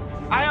enough.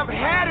 I have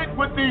had it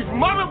with these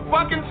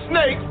motherfucking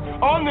snakes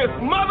on this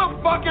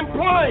motherfucking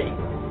plane.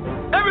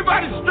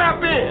 Everybody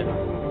strap in.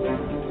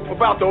 I'm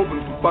about to open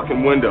the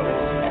fucking window.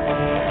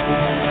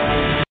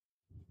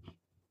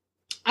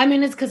 I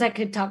mean, it's because I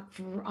could talk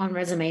on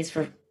resumes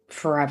for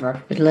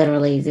forever. But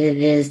literally, it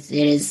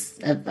is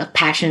a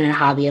passionate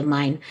hobby of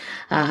mine,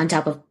 on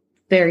top of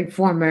very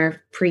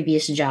former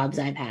previous jobs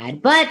I've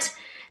had. But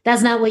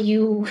that's not what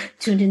you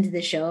tuned into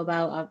the show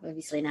about.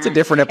 Obviously not. It's a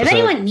different episode. If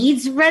anyone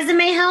needs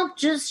resume help,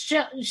 just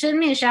send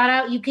me a shout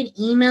out. You can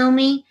email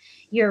me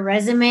your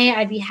resume.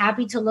 I'd be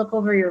happy to look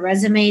over your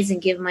resumes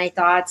and give my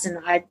thoughts. And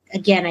I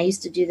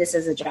used to do this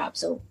as a job.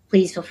 So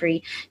please feel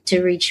free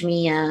to reach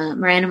me,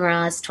 Miranda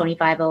Morales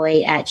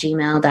 2508 at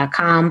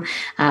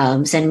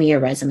gmail.com. Send me your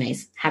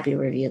resumes. Happy to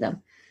review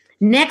them.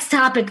 Next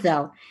topic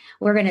though,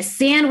 we're going to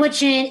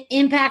sandwich in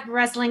Impact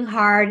Wrestling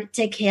Hard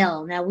to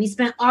Kill. Now, we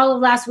spent all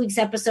of last week's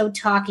episode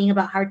talking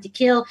about Hard to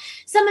Kill.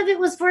 Some of it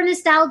was for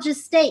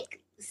nostalgia's sake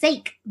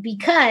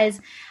because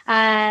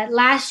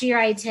last year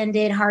I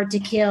attended Hard to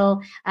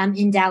Kill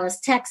in Dallas,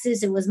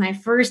 Texas. It was my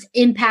first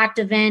Impact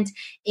event.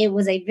 It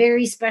was a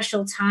very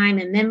special time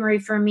and memory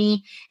for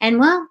me.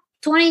 And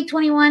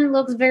 2021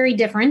 looks very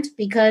different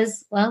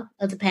because, of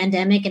the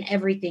pandemic and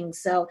everything.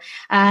 So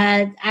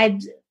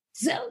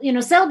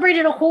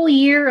celebrated a whole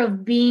year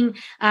of being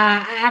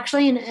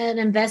actually an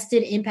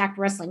invested Impact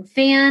Wrestling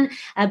fan,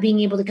 being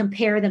able to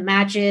compare the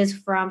matches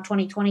from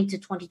 2020 to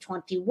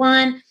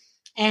 2021.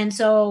 And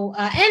so,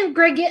 and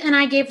Greg and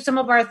I gave some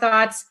of our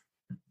thoughts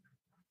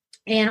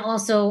and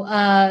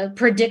also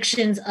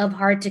predictions of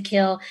Hard to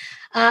Kill.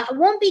 I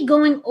won't be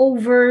going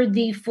over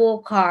the full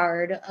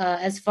card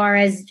as far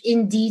as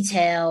in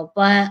detail,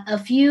 but a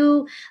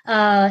few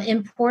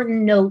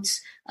important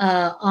notes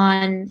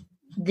on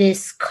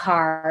this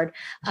card.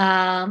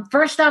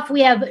 First off,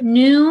 we have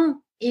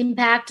new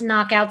Impact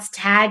Knockouts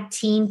Tag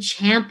Team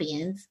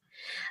Champions.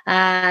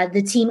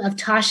 The team of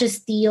Tasha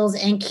Steelz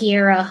and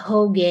Kiera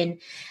Hogan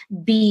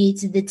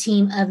beat the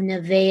team of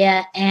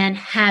Nevaeh and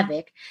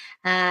Havoc.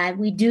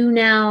 We do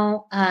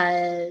now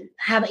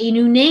have a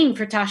new name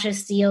for Tasha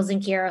Steelz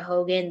and Kiera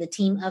Hogan, the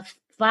team of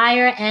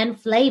Fire and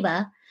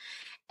Flava.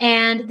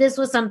 And this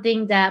was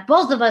something that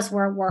both of us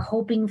were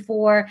hoping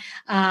for.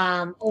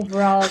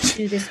 Overall,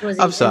 too, this was.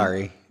 I'm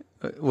sorry.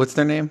 What's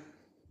their name?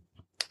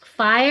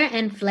 Fire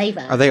and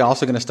Flava. Are they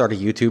also going to start a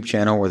YouTube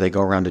channel where they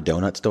go around to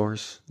donut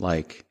stores?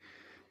 I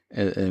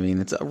mean,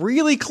 it's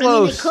really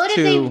close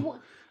to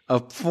a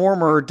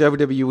former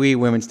WWE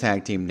Women's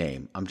Tag Team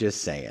name. I'm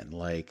just saying,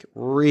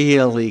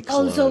 really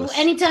close. Oh, so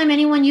anytime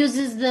anyone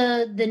uses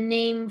the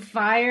name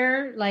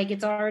Fire,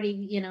 it's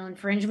already,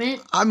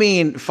 infringement? I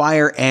mean,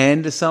 Fire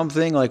and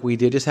something. We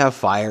did just have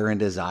Fire and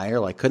Desire.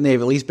 Couldn't they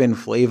have at least been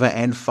Flava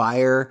and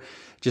Fire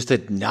just to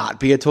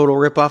not be a total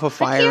ripoff of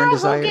Fire and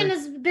Desire? Hogan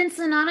has been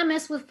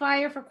synonymous with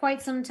Fire for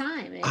quite some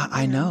time.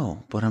 I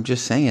know, but I'm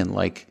just saying,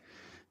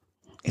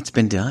 it's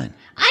been done.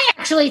 I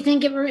actually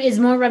think it is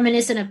more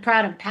reminiscent of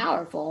Proud and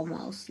Powerful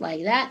almost.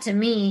 That, to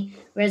me,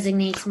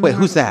 resonates more. Wait,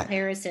 who's that?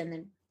 Comparison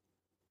than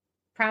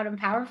Proud and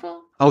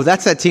Powerful? Oh,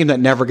 that's that team that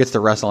never gets to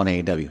wrestle on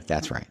AEW.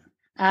 That's right.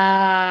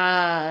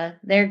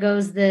 There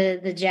goes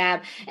the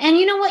jab. And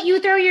you know what? You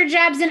throw your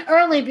jabs in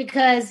early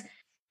because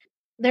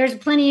there's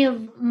plenty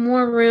of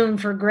more room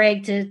for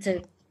Greg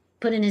to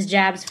put in his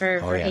jabs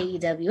for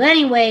AEW.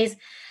 Anyways,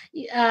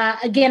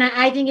 again,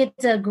 I think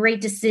it's a great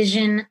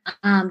decision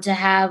to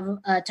have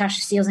Tasha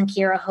Steelz and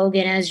Kiera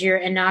Hogan as your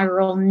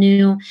inaugural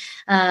new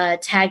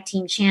tag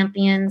team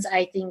champions.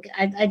 I think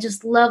I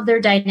just love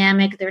their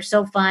dynamic. They're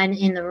so fun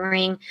in the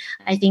ring.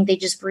 I think they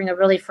just bring a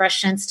really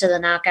fresh sense to the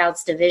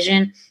Knockouts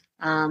division.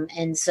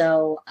 And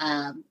so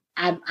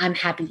I'm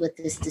happy with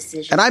this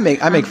decision. And I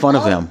make fun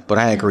of them, but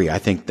I agree. I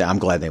think that I'm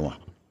glad they won.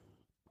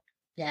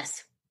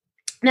 Yes.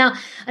 Now,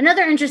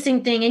 another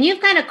interesting thing, and you've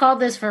kind of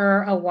called this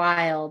for a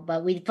while,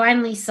 but we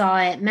finally saw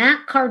it.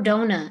 Matt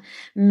Cardona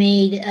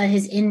made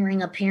his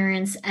in-ring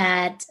appearance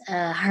at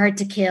Hard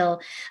to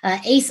Kill.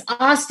 Ace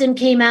Austin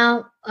came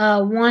out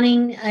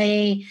wanting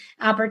a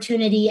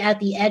opportunity at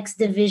the X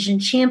Division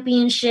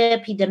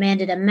Championship. He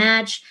demanded a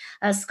match.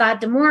 Scott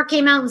D'Amore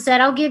came out and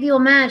said, I'll give you a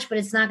match, but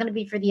it's not going to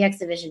be for the X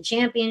Division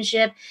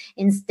Championship.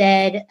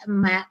 Instead,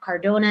 Matt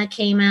Cardona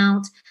came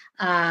out.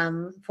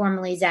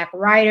 Formerly Zack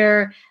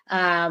Ryder.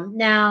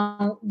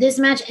 Now, this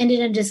match ended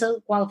in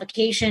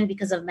disqualification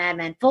because of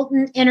Madman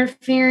Fulton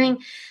interfering.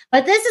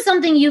 But this is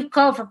something you've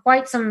called for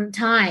quite some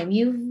time.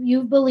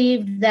 You've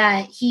believed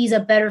that he's a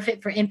better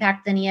fit for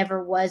Impact than he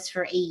ever was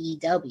for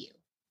AEW.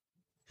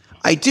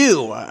 I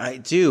do.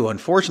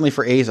 Unfortunately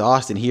for Ace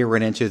Austin, he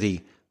ran into the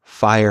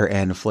fire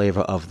and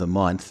flavor of the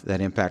month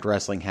that Impact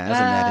Wrestling has, and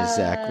that is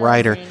Zack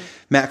Ryder.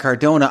 Matt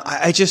Cardona,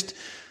 I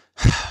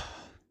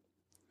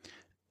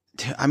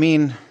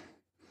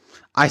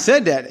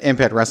said that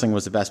Impact Wrestling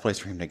was the best place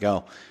for him to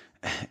go.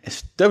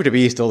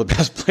 WWE is still the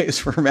best place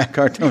for Matt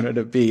Cardona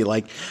to be.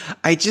 I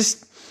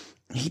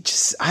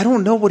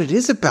don't know what it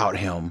is about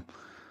him.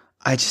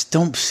 I just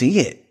don't see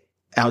it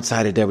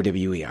outside of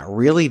WWE. I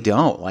really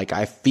don't.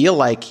 I feel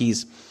like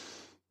he's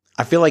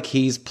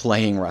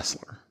playing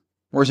wrestler.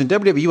 Whereas in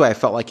WWE, I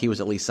felt like he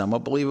was at least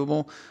somewhat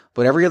believable.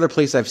 But every other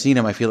place I've seen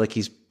him, I feel like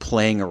he's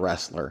playing a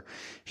wrestler.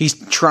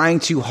 He's trying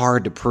too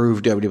hard to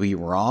prove WWE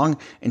wrong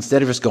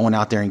instead of just going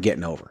out there and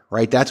getting over,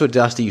 right? That's what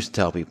Dusty used to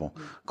tell people.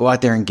 Go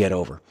out there and get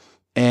over.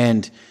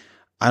 And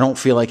I don't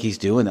feel like he's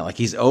doing that.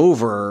 He's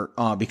over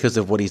because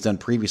of what he's done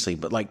previously.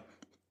 But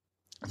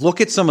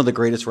look at some of the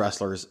greatest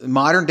wrestlers,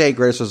 modern day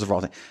greatest wrestlers of all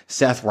time.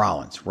 Seth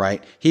Rollins,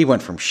 right? He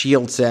went from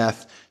Shield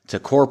Seth to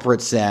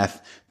corporate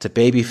Seth to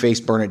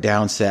babyface burn it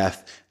down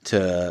Seth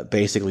to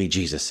basically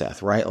Jesus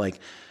Seth, right?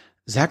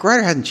 Zack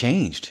Ryder hasn't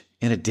changed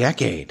in a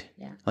decade.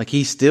 Yeah.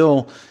 He's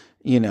still,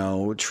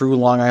 true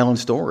Long Island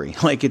story.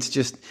 It's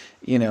just,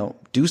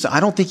 I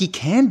don't think he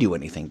can do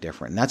anything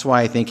different. And that's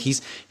why I think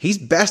he's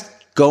best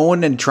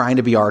going and trying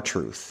to be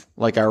R-Truth.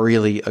 I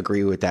really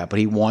agree with that, but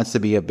he wants to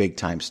be a big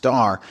time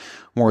star,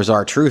 whereas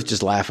R-Truth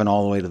just laughing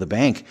all the way to the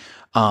bank.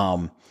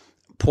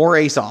 Poor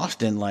Ace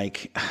Austin,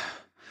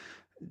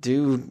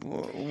 dude,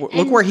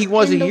 look where he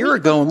was a year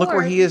ago and look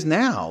where he is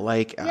now.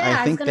 I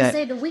think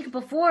the week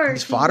before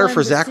he's fodder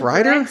for Zack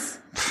Ryder.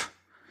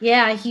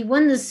 Yeah, he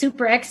won the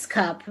Super X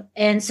Cup.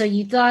 And so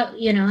you thought,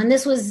 and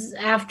this was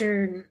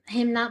after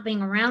him not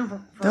being around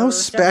for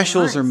those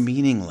specials are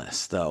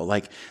meaningless though.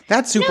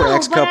 That Super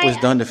X Cup was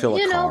done to fill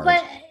a card.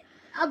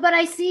 But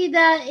I see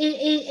that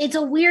it's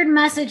a weird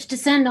message to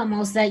send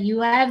almost, that you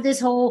have this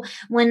whole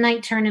one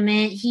night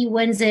tournament, he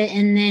wins it,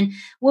 and then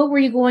what were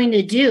you going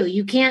to do?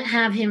 You can't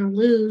have him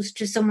lose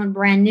to someone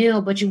brand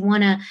new, but you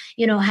want to,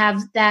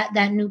 have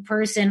that new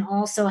person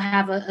also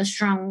have a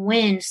strong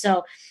win.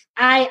 So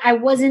I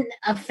wasn't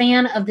a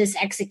fan of this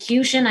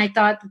execution. I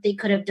thought that they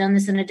could have done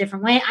this in a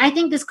different way. I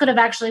think this could have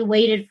actually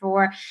waited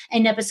for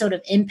an episode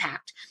of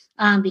Impact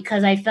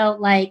because I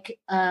felt like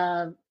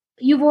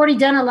you've already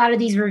done a lot of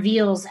these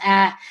reveals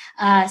at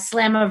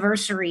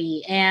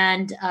Slammiversary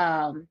and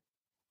but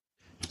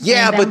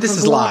this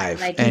is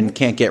live and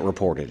can't get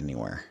reported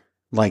anywhere.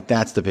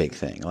 That's the big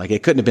thing.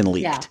 It couldn't have been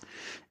leaked.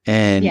 Yeah.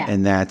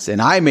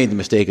 And I made the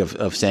mistake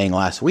of saying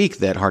last week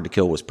that Hard to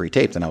Kill was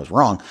pre-taped, and I was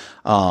wrong.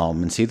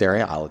 And see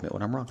there, I'll admit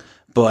when I'm wrong.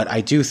 But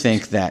I do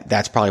think that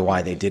that's probably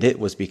why they did it,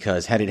 was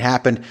because had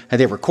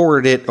they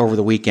recorded it over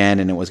the weekend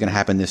and it was going to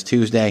happen this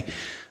Tuesday,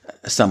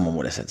 someone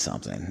would have said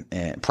something,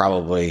 and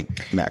probably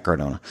Matt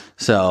Cardona.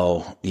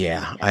 So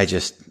I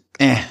just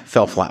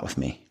fell flat with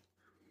me.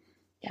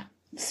 Yeah.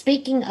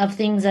 Speaking of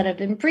things that have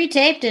been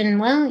pre-taped,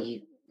 and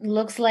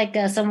looks like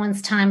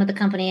someone's time with the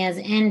company has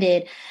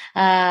ended.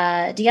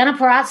 Deonna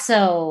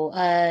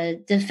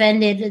Purrazzo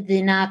defended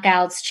the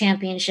Knockouts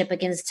championship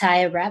against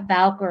Taya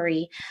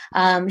Valkyrie.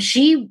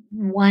 She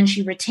won.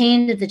 She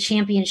retained the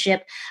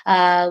championship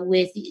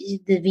with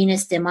the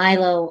Venus de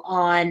Milo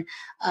on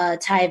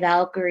Taya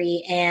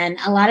Valkyrie, and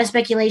a lot of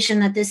speculation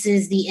that this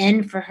is the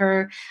end for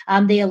her.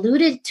 They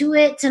alluded to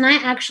it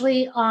tonight,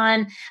 actually,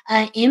 on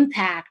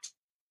Impact.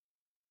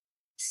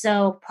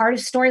 So part of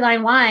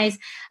storyline wise,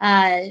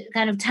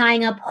 kind of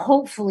tying up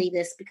hopefully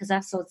this, because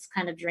that's what's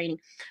kind of draining.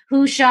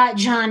 Who shot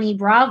Johnny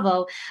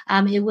Bravo?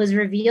 It was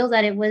revealed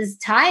that it was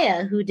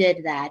Taya who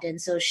did that.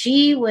 And so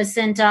she was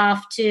sent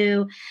off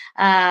to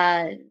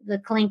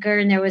the clinker,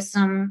 and there was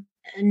some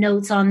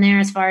notes on there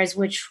as far as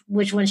which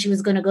one she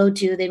was going to go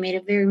to. They made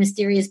it very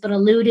mysterious, but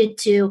alluded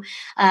to,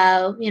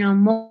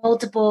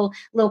 multiple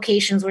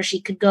locations where she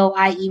could go,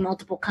 i.e.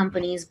 multiple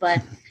companies.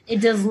 But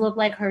it does look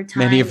like her time.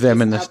 Many of them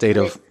is in the up state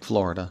with- of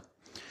Florida.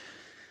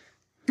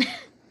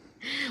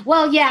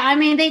 Well, yeah, I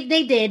mean, they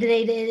did.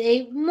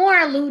 They more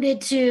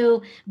alluded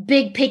to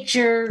big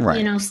picture,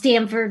 Right.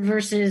 Stanford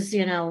versus,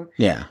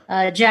 Yeah.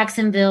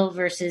 Jacksonville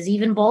versus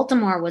even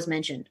Baltimore was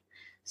mentioned.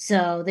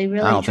 So they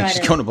really I don't try think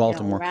she's to going to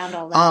Baltimore. round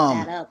all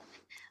that up.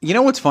 You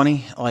know what's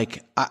funny?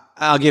 Like,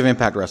 I'll give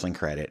Impact Wrestling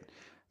credit.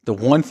 The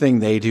one thing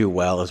they do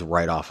well is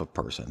write off a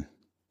person.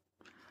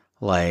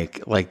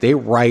 Like they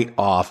write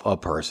off a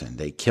person.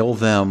 They kill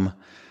them.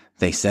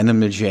 They send them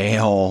to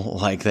jail.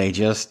 Like, they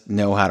just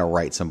know how to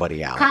write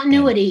somebody out.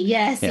 Continuity,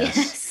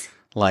 yes.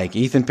 Like,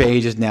 Ethan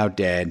Page is now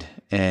dead,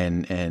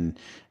 and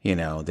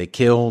they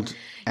killed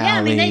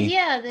Ali.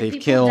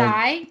 They've killed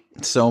die.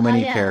 so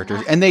many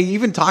characters. And they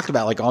even talked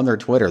about, like, on their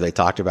Twitter, they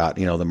talked about,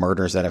 the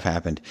murders that have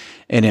happened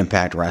in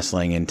Impact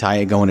Wrestling, and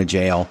Taya going to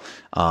jail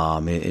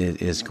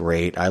is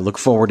great. I look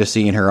forward to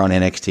seeing her on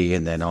NXT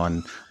and then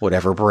on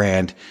whatever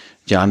brand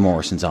John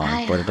Morrison's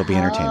on, but it'll be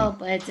entertaining. I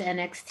hope it's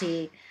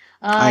NXT.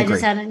 I agree.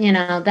 Just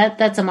had,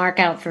 that's a mark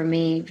out for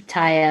me.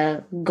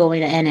 Taya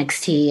going to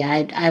NXT,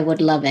 I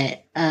would love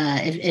it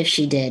if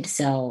she did.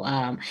 So,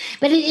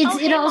 but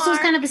it also is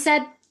kind of a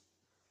sad.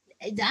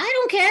 I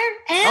don't care.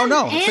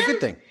 It's a good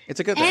thing. It's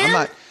a good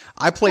thing.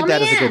 I played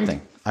that as a good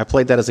thing. I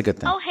played that as a good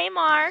thing. Oh, hey,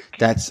 Mark.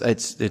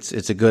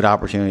 It's a good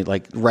opportunity.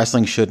 Like,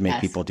 wrestling should make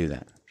people do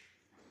that.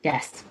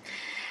 Yes.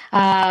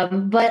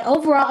 But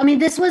overall, I mean,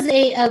 this was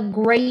a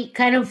great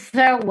kind of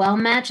farewell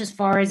match as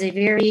far as a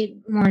very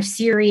more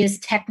serious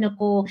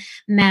technical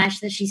match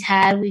that she's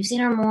had. We've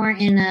seen her more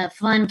in a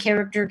fun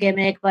character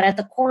gimmick, but at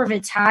the core of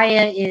it,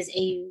 Taya is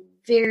a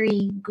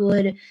very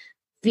good,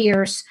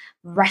 fierce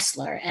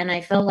wrestler, and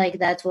I felt like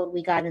that's what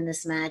we got in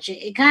this match.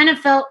 It kind of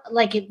felt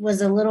like it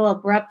was a little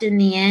abrupt in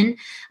the end,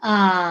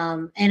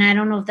 and I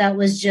don't know if that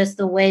was just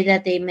the way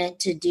that they meant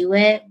to do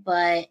it,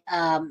 but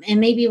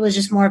and maybe it was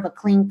just more of a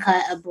clean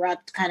cut,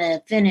 abrupt kind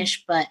of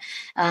finish, but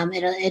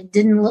it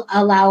didn't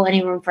allow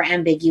any room for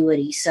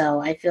ambiguity. So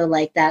I feel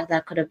like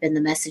that could have been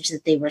the message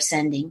that they were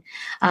sending,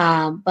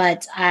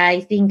 but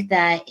I think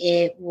that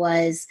it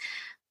was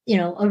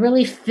a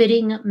really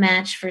fitting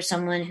match for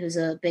someone who's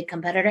a big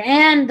competitor.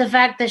 And the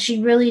fact that she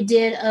really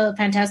did a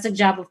fantastic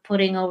job of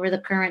putting over the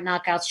current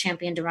Knockouts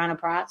champion, Deonna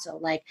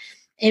Purrazzo. Like,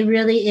 it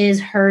really is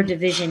her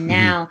division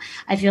now.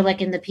 I feel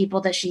like in the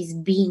people that she's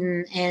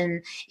beaten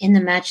and in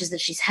the matches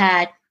that she's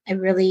had, it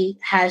really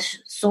has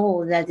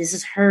sold that this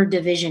is her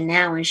division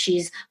now, and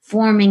she's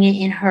forming it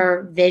in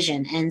her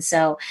vision. And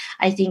so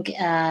I think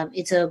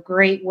it's a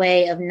great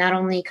way of not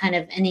only kind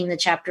of ending the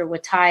chapter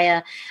with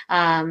Taya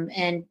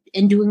and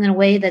doing it in a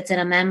way that's in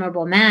a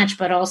memorable match,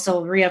 but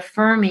also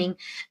reaffirming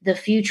the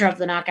future of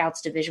the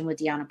Knockouts division with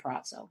Deonna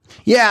Purrazzo.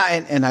 Yeah,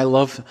 and I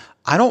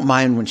don't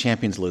mind when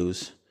champions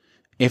lose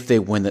if they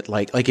win it.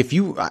 Like if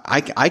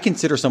I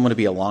consider someone to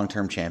be a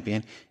long-term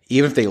champion,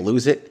 even if they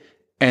lose it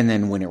and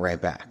then win it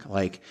right back.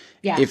 Like,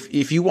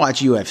 if you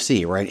watch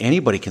UFC, right,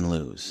 anybody can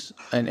lose.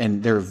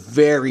 And there are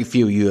very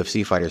few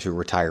UFC fighters who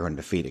retire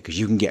undefeated because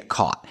you can get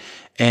caught.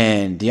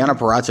 And Deonna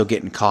Purrazzo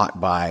getting caught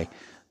by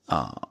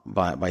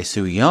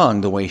Su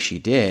Yung the way she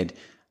did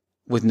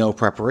with no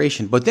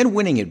preparation, but then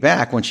winning it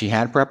back when she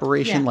had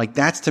preparation, like,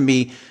 that's to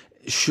me,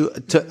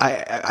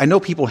 I know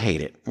people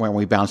hate it when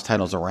we bounce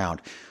titles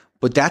around,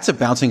 but that's a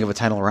bouncing of a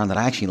title around that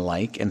I actually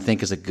like and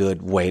think is a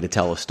good way to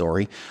tell a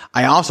story.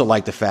 I also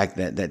like the fact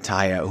that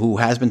Taya, who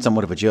has been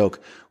somewhat of a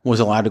joke, was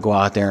allowed to go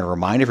out there and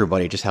remind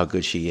everybody just how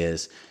good she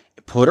is.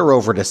 Put her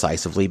over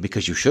decisively,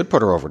 because you should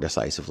put her over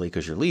decisively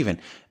because you're leaving.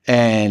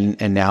 And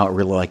now, it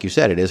really, like you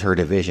said, it is her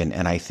division.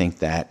 And I think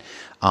that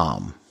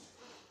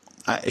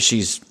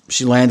she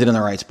landed in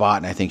the right spot,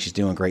 and I think she's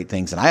doing great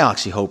things. And I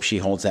actually hope she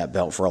holds that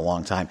belt for a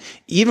long time,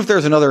 even if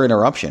there's another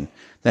interruption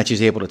that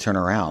she's able to turn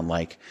around.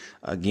 Like,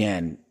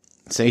 again,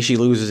 say she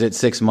loses it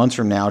 6 months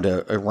from now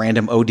to a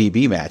random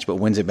ODB match, but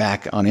wins it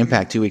back on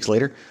Impact 2 weeks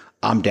later.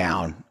 I'm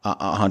down,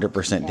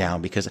 100%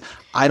 down, because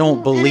I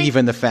don't believe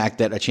in the fact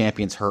that a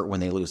champion's hurt when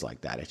they lose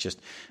like that. It's just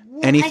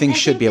anything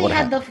should be able to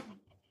happen.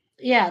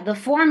 The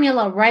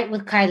formula right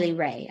with Kylie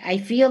Ray. I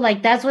feel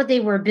like that's what they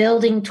were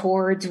building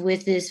towards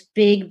with this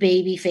big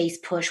baby face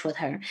push with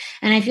her.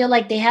 And I feel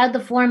like they had the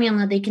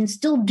formula. They can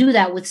still do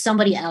that with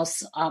somebody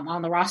else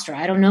on the roster.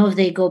 I don't know if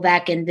they go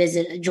back and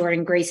visit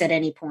Jordan Grace at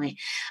any point.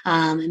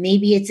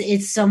 Maybe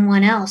it's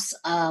someone else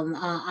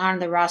on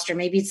the roster.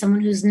 Maybe it's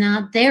someone who's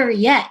not there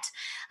yet.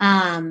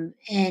 And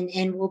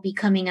will be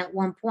coming at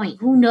one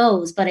point. Who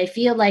knows? But I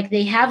feel like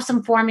they have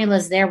some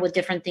formulas there with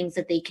different things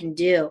that they can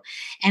do.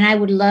 And I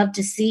would love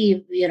to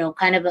see,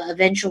 kind of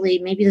eventually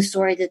maybe the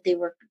story that they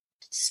were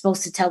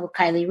supposed to tell with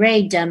Kylie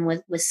Ray done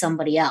with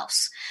somebody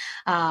else.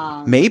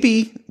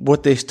 Maybe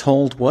what they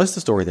told was the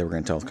story they were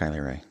going to tell with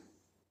Kylie Ray.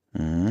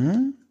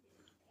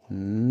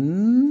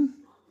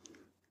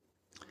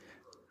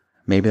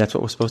 Maybe that's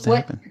what was supposed to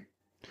happen.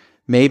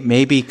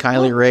 Maybe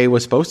Kylie Ray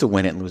was supposed to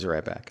win it and lose it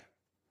right back.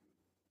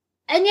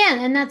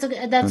 And that's a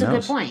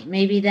good point.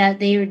 Maybe that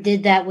they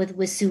did that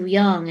with Su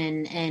Young,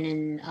 and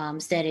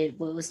instead it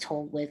was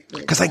told with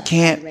because I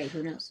can't. Ray,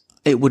 who knows?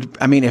 It would.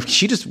 I mean, if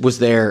she just was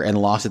there and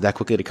lost it that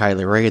quickly to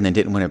Kylie Ray and then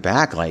didn't win it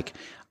back, like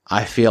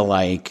I feel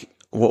like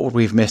what would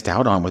we've missed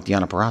out on with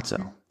Deonna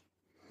Purrazzo?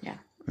 Yeah,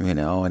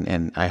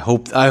 and I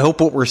hope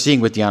what we're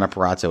seeing with Deonna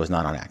Purrazzo is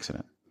not on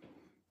accident.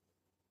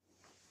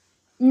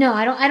 No,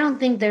 I don't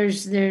think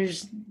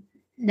there's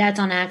that's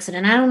on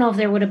accident. I don't know if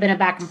there would have been a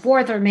back and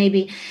forth, or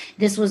maybe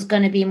this was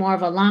going to be more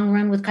of a long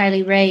run with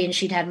Kylie Ray and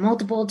she'd had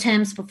multiple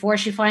attempts before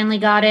she finally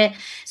got it.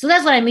 So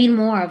that's what I mean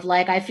more of,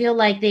 like, I feel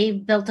like they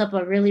built up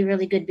a really,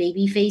 really good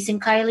baby face in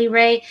Kylie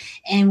Ray,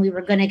 and we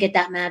were going to get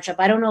that matchup.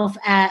 I don't know if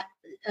at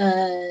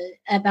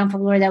Bound for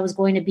Glory that was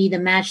going to be the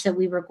match that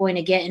we were going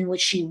to get in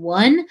which she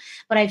won,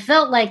 but I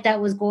felt like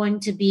that was going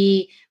to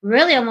be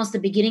really almost the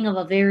beginning of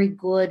a very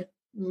good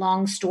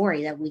long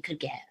story that we could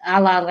get. A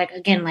la, like,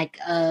 again, like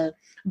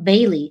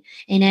Billie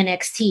in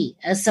NXT,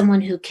 as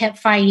someone who kept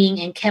fighting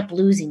and kept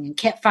losing and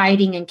kept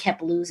fighting and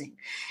kept losing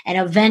and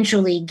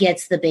eventually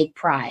gets the big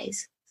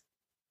prize.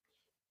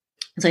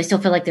 So I still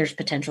feel like there's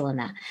potential in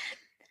that.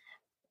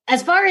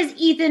 As far as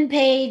Ethan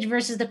Page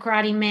versus the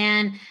Karate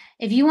Man,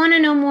 if you want to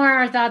know more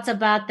our thoughts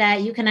about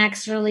that, you can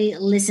actually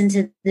listen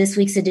to this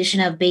week's edition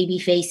of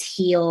Babyface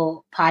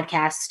Heel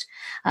podcast,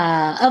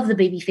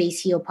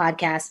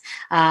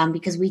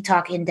 because we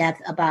talk in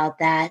depth about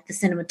that, the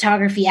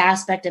cinematography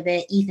aspect of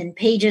it, Ethan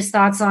Page's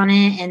thoughts on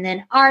it, and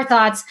then our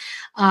thoughts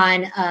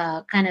on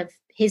kind of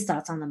his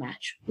thoughts on the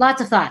match.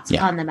 Lots of thoughts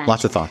on the match.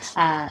 Lots of thoughts.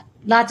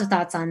 Lots of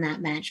thoughts on that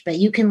match. But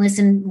you can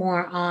listen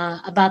more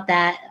about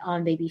that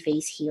on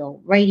Babyface Heel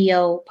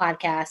Radio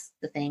podcast,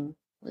 the thing.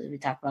 What did we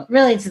talk about?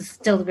 Really, it's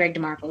still the Greg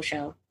DeMarco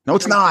show. No,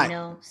 it's not.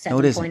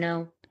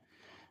 7.0.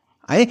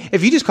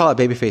 If you just call it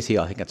Babyface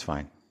Heel, I think that's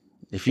fine.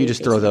 If you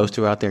just throw those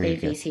two out there,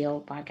 Babyface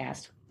Heel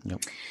podcast.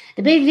 Yep.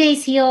 The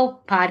Babyface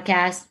Heel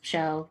podcast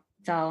show.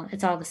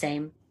 It's all the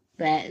same.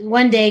 But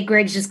one day,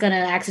 Greg's just going to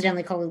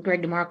accidentally call it the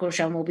Greg DeMarco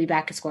show, and we'll be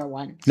back at square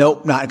one.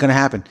 Nope, not going to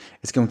happen.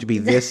 It's going to be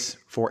this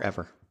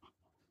forever.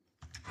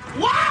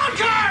 Wild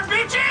card,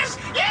 bitches!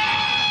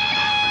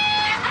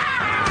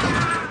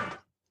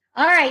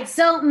 All right,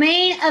 so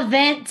main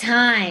event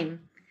time.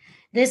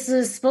 This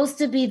is supposed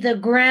to be the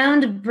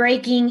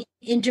groundbreaking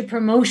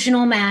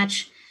interpromotional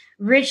match.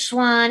 Rich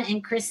Swann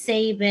and Chris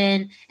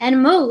Sabin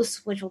and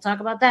Moose, which we'll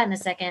talk about that in a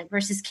second,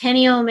 versus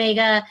Kenny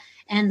Omega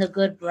and the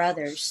Good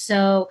Brothers.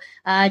 So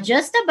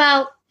just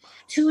about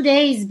 2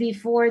 days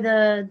before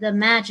the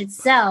match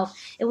itself,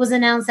 it was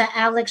announced that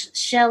Alex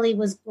Shelley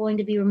was going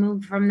to be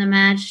removed from the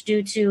match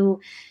due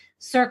to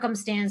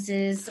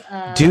circumstances.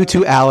 Due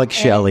to Alex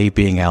Shelley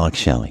being Alex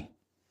Shelley.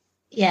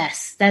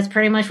 Yes, that's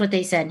pretty much what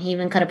they said. He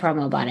even cut a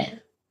promo about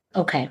it.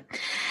 Okay.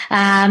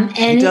 And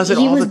he does it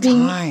all the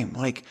time.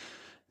 Like,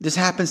 this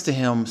happens to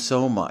him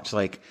so much.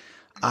 Like,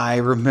 I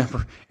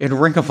remember in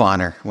Ring of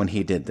Honor when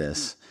he did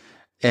this,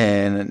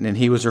 and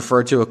he was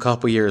referred to a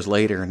couple years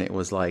later, and it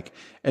was like,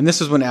 and this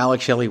is when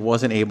Alex Shelley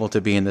wasn't able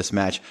to be in this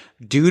match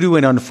due to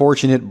an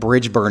unfortunate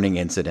bridge burning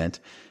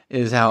incident,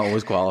 is how it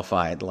was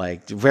qualified.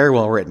 Like, very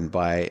well written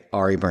by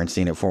Ari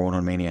Bernstein at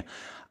 411 Mania.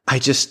 I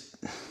just...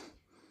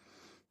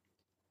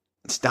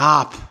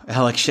 Stop,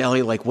 Alex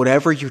Shelley. Like,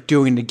 whatever you're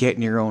doing to get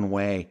in your own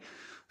way,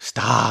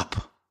 stop.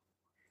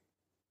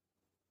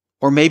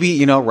 Or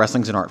maybe,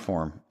 wrestling's an art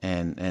form,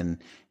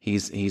 and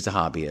he's a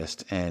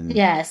hobbyist, and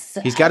yes,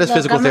 he's got his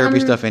physical therapy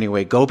stuff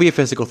anyway. Go be a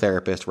physical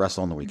therapist,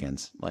 wrestle on the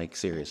weekends. Like,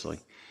 seriously.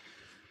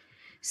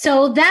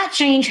 So that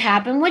change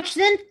happened, which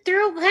then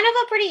threw kind of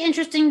a pretty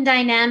interesting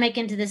dynamic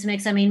into this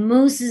mix. I mean,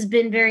 Moose has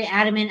been very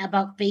adamant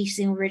about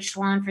facing Rich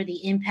Swann for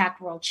the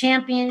Impact World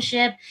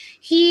Championship.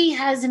 He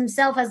has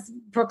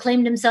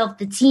proclaimed himself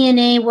the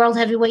TNA World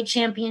Heavyweight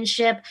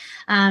Championship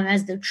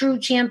as the true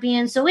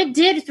champion. So it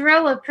did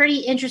throw a pretty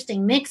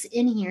interesting mix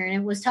in here. And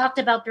it was talked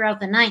about throughout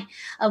the night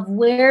of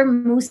where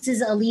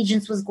Moose's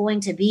allegiance was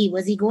going to be.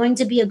 Was he going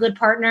to be a good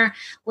partner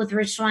with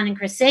Rich Swann and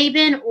Chris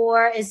Sabin,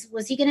 or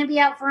was he going to be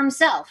out for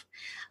himself?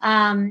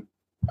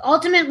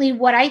 Ultimately,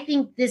 what I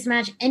think this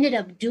match ended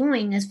up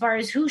doing as far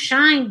as who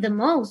shined the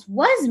most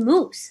was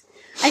Moose.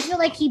 I feel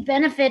like he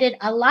benefited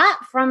a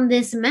lot from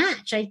this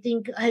match. I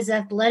think his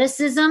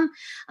athleticism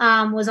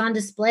was on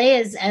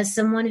display as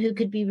someone who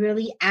could be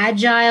really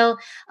agile.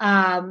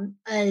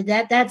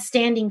 That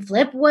standing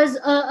flip was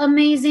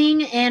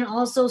amazing, and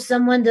also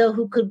someone though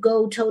who could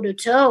go toe to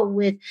toe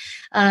with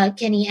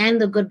Kenny and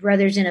the Good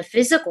Brothers in a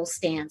physical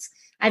stance.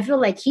 I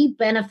feel like he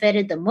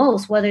benefited the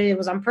most, whether it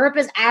was on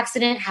purpose,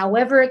 accident,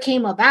 however it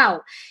came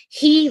about.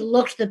 He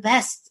looked the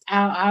best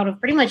out of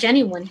pretty much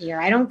anyone here.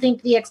 I don't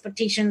think the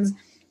expectations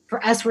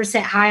for us were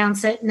set high on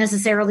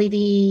necessarily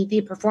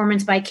the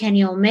performance by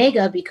Kenny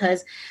Omega,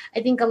 because I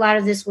think a lot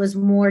of this was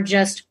more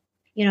just,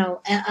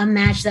 a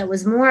match that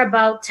was more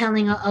about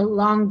telling a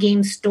long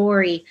game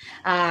story.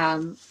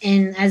 And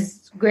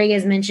as Greg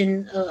has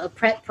mentioned, a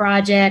pet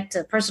project,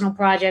 a personal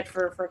project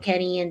for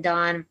Kenny and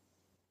Don,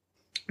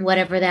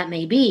 whatever that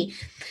may be.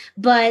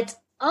 But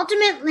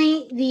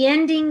ultimately, the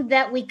ending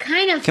that we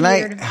kind of Can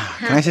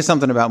I say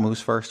something about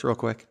Moose first real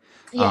quick?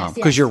 Yes,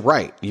 because you're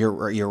right. You're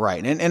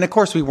right. And of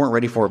course we weren't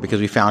ready for it because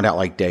we found out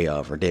like day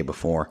of or day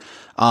before.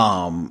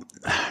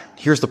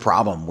 Here's the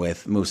problem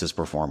with Moose's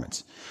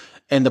performance.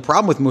 And the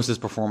problem with Moose's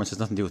performance has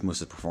nothing to do with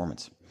Moose's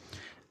performance.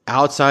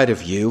 Outside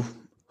of you,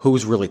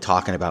 who's really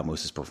talking about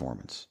Moose's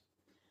performance?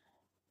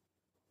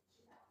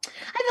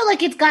 I feel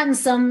like it's gotten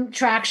some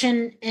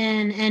traction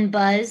and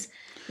buzz.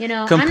 You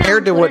know,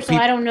 Compared to what people,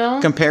 I don't know.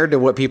 Compared to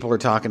what people are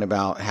talking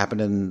about happened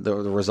in the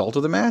result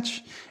of the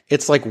match,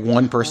 it's like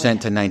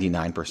 1% to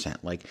 99%.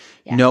 Like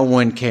no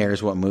one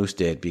cares what Moose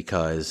did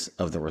because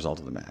of the result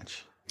of the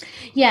match.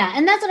 Yeah,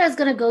 and that's what I was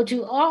going to go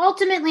to.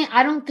 Ultimately,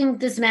 I don't think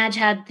this match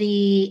had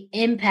the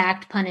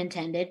impact, pun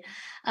intended,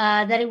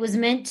 that it was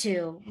meant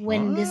to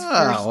when this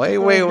first.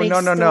 Wait,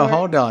 no.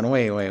 Hold on.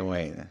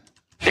 Wait.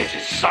 This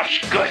is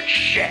such good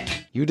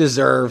shit. You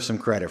deserve some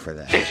credit for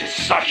that. This is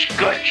such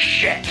good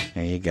shit.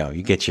 There you go.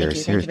 You get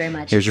yours. Thank you very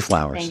much. Here's your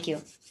flowers. Thank you.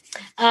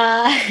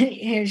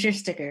 Here's your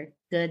sticker.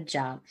 Good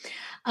job.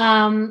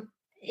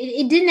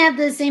 It didn't have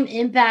the same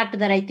impact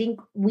that I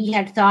think we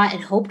had thought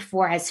and hoped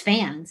for as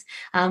fans.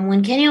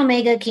 When Kenny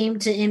Omega came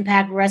to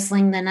Impact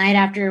Wrestling the night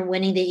after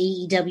winning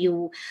the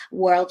AEW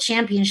World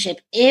Championship,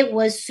 it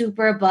was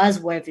super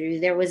buzzworthy.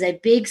 There was a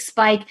big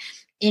spike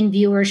in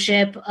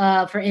viewership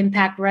for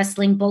Impact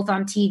Wrestling, both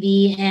on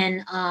TV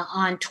and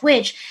on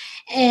Twitch.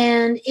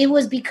 And it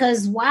was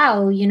because,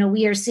 wow, you know,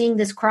 we are seeing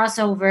this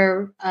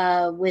crossover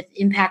with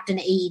Impact and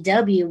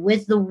AEW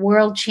with the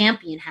world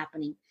champion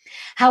happening.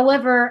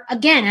 However,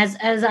 again,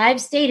 as I've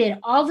stated,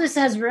 all this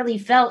has really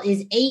felt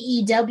is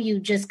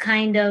AEW just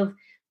kind of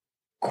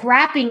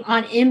crapping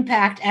on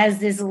Impact as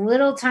this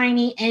little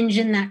tiny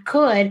engine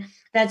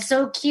that's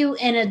so cute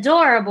and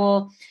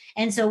adorable.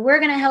 And so we're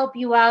going to help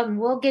you out and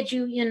we'll get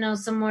you, you know,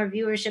 some more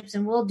viewerships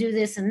and we'll do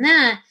this and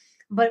that.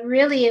 But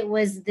really it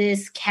was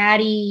this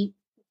catty,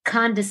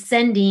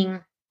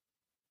 condescending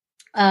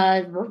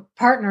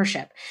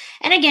partnership.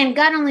 And again,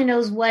 God only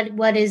knows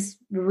what is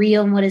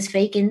real and what is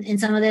fake in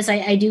some of this.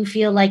 I do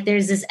feel like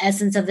there's this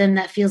essence of them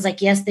that feels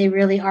like, yes, they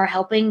really are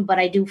helping, but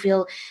I do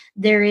feel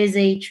there is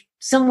a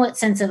somewhat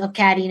sense of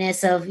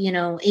cattiness of, you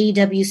know,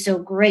 AEW is so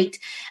great,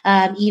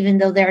 even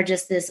though they're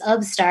just this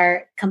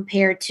upstart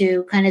compared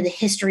to kind of the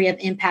history of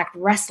Impact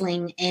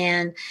Wrestling.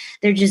 And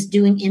they're just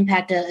doing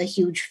Impact a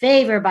huge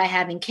favor by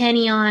having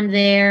Kenny on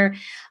there.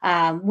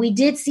 We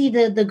did see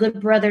the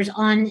Good Brothers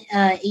on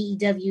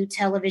AEW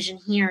television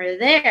here or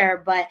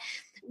there, but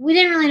we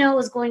didn't really know what it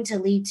was going to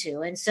lead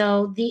to. And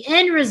so the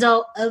end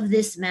result of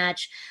this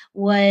match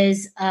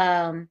was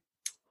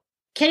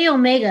Kenny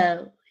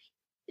Omega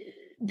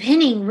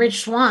pinning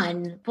Rich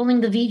Swann,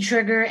 pulling the V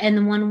trigger and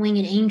the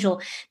one-winged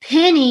angel,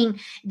 pinning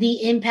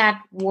the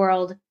Impact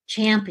World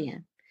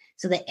Champion.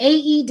 So the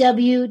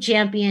AEW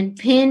champion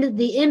pinned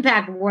the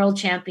Impact World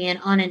Champion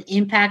on an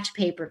Impact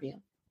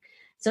pay-per-view.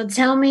 So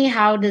tell me,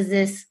 how does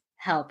this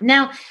help?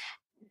 Now,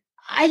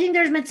 I think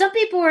there's been some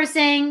people who are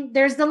saying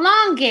there's the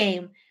long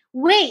game.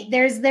 Wait,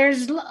 there's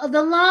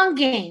the long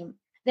game.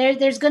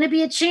 There's going to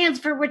be a chance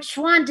for Rich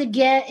Swann to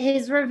get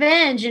his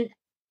revenge, and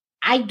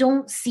I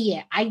don't see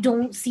it. I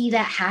don't see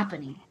that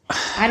happening.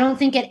 I don't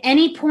think at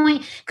any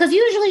point, because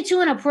usually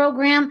too in a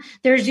program,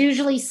 there's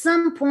usually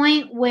some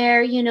point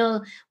where, you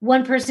know,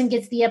 one person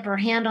gets the upper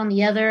hand on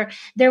the other.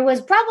 There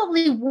was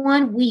probably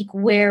 1 week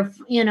where,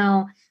 you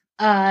know,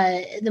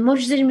 the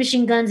Motor City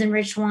Machine Guns and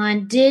Rich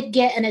Swann did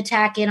get an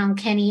attack in on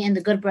Kenny and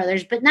the Good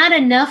Brothers, but not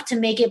enough to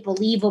make it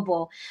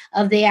believable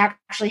of they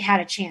actually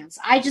had a chance.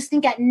 I just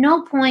think at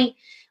no point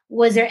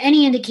was there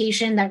any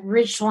indication that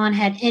Rich Swann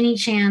had any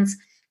chance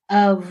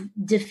of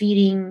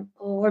defeating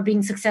or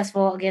being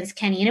successful against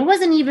Kenny. And it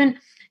wasn't even,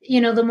 you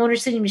know, the Motor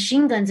City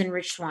Machine Guns and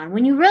Rich Swann.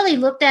 When you really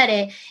looked at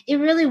it, it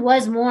really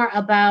was more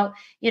about,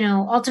 you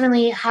know,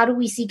 ultimately, how do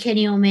we see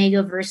Kenny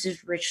Omega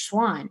versus Rich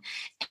Swann?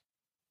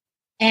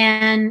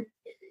 And,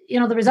 you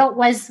know, the result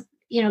was,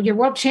 you know, your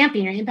world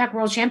champion, your Impact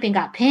World Champion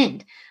got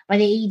pinned by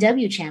the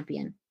AEW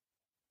champion.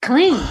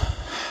 Clean.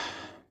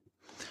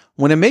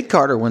 When a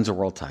mid-carder wins a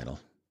world title,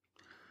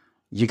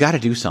 you got to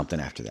do something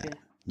after that.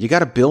 You got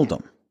to build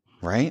them.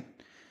 Right?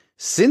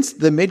 Since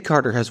the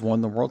mid-carder has won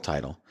the world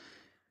title,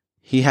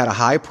 he had a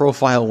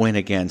high-profile win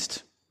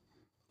against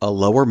a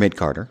lower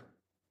mid-carder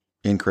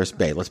in Chris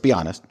Bay. Let's be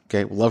honest.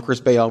 Okay, we love Chris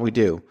Bay, all we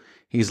do.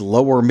 He's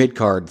lower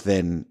mid-card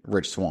than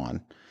Rich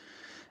Swann.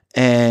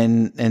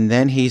 And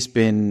then he's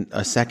been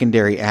a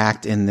secondary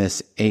act in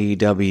this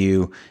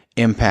AEW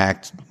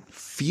Impact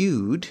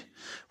feud,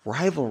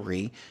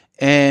 rivalry.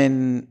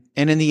 And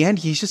in the end,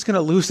 he's just going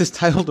to lose his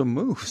title to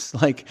Moose.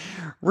 Like,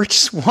 Rich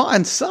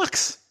Swann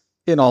sucks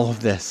in all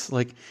of this.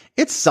 Like,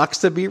 it sucks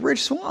to be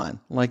Rich Swann.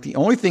 Like, the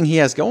only thing he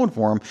has going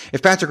for him,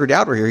 if Patrick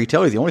O'Dowd were here, he'd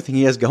tell you the only thing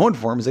he has going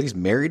for him is that he's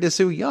married to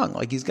Sue Young.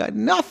 Like, he's got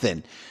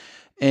nothing.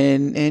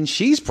 And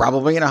she's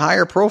probably in a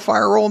higher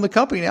profile role in the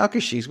company now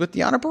because she's with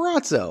Deonna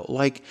Purrazzo.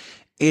 Like,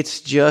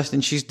 it's just,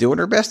 and she's doing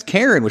her best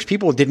Karen, which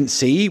people didn't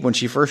see when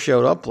she first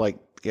showed up. Like,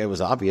 it was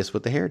obvious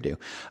with the hairdo.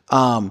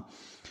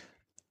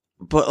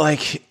 But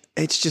like,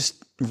 it's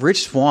just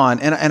Rich Swann.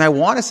 And I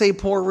want to say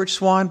poor Rich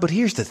Swann, but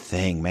here's the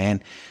thing,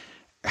 man.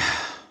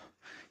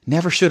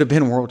 never should have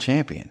been world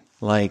champion.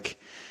 Like,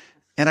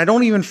 and I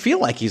don't even feel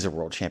like he's a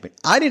world champion.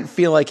 I didn't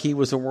feel like he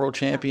was a world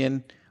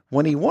champion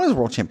when he was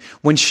world champion.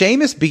 When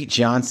Sheamus beat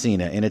John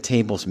Cena in a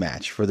tables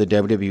match for the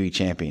WWE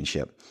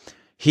Championship,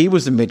 he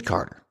was a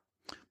mid-carder.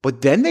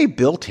 But then they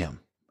built him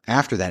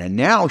after that. And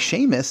now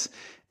Sheamus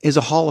is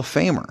a Hall of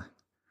Famer.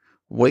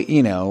 Wait,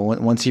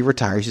 once he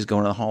retires, he's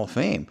going to the Hall of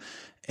Fame.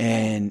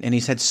 And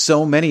he's had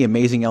so many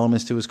amazing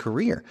elements to his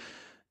career.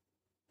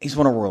 He's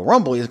won a Royal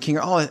Rumble. He's a king.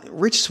 Oh,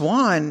 Rich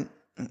Swann,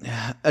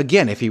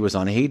 again, if he was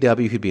on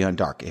AEW, he'd be on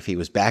Dark. If he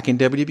was back in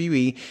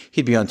WWE,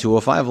 he'd be on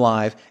 205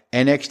 Live,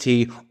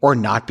 NXT, or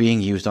not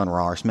being used on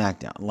Raw or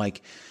SmackDown.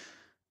 Like,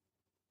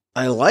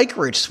 I like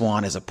Rich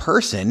Swann as a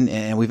person,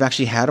 and we've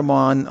actually had him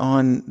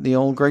on the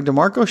old Greg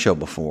DeMarco show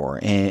before.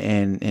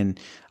 And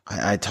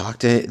I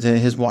talked to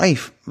his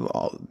wife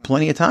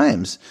plenty of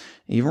times,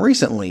 even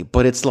recently.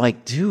 But it's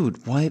like,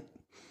 dude, what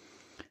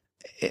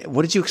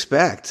did you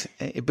expect?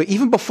 But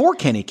even before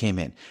Kenny came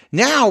in,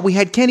 now we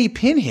had Kenny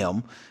pin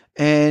him,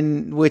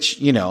 and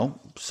which,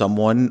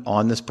 someone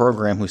on this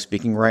program who's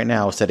speaking right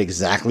now said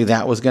exactly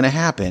that was going to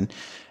happen.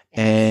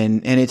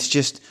 And it's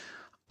just,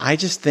 I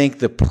just think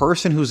the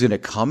person who's going to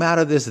come out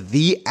of this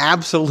the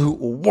absolute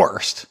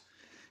worst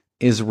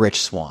is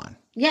Rich Swann.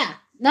 Yeah.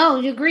 No,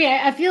 you agree.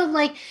 I feel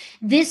like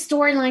this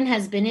storyline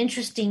has been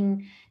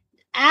interesting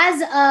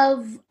as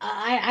of,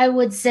 I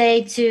would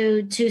say,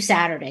 to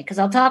Saturday, because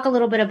I'll talk a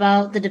little bit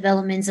about the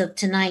developments of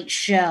tonight's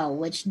show,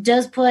 which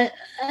does put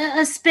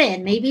a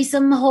spin, maybe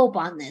some hope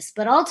on this.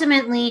 But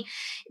ultimately,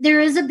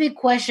 there is a big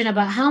question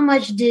about how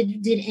much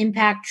did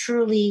Impact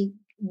truly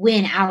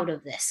win out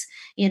of this.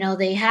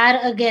 They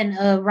had, again,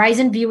 a rise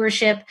in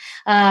viewership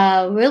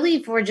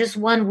really for just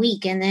 1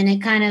 week, and then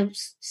it kind of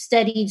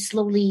steadied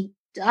slowly.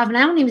 I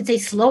don't even say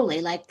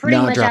slowly, like pretty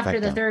much after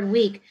the third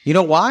week. You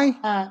know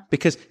why?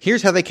 Because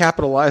here's how they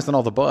capitalized on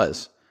all the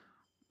buzz.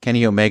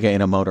 Kenny Omega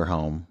in a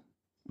motorhome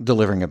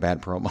delivering a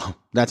bad promo.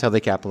 That's how they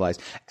capitalized.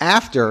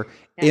 After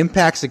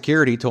Impact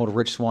Security told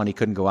Rich Swann he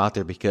couldn't go out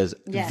there because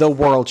the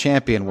world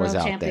champion was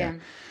out there.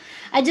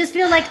 I just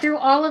feel like through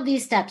all of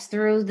these steps,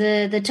 through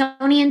the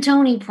Tony and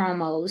Tony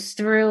promos,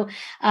 through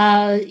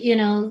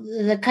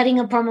the cutting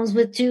of promos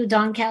with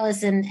Don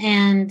Callis and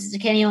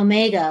Kenny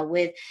Omega,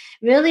 with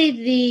really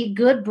the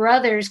Good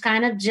Brothers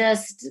kind of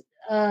just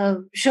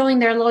showing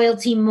their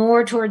loyalty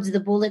more towards the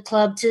Bullet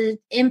Club to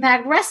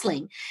Impact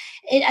Wrestling.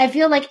 I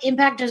feel like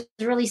Impact has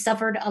really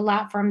suffered a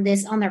lot from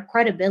this on their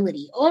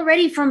credibility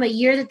already from a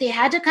year that they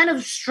had to kind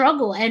of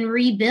struggle and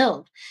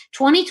rebuild.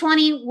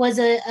 2020 was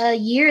a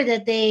year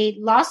that they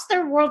lost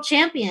their world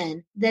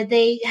champion, that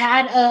they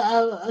had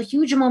a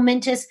huge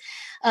momentous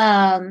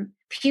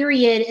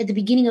period at the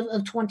beginning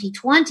of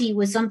 2020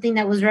 was something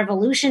that was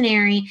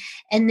revolutionary,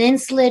 and then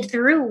slid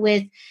through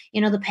with,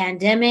 the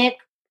pandemic,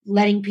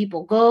 letting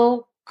people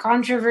go,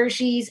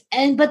 controversies,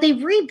 but they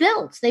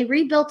rebuilt. They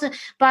rebuilt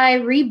by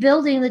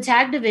rebuilding the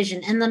tag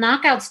division and the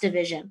knockouts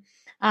division.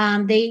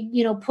 They,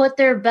 put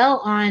their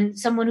belt on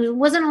someone who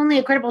wasn't only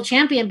a credible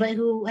champion, but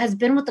who has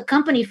been with the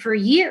company for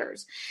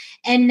years.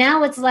 And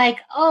now it's like,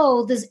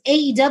 oh, this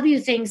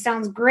AEW thing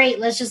sounds great.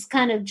 Let's just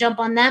kind of jump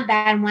on that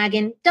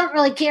bandwagon. Don't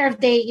really care if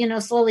they,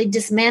 slowly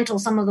dismantle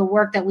some of the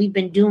work that we've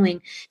been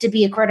doing to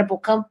be a credible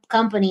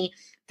company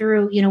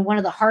through, one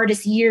of the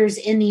hardest years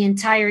in the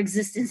entire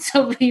existence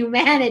of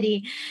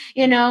humanity,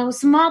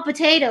 small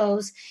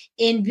potatoes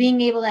in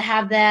being able to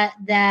have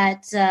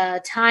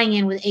that tying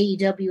in with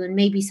AEW and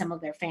maybe some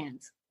of their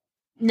fans.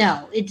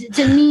 No,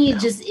 to me,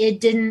 it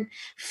didn't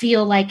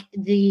feel like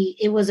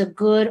it was a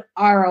good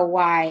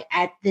ROI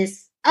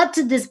up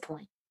to this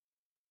point.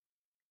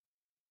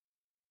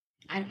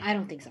 I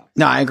don't think so.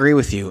 No, I agree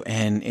with you.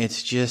 And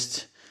it's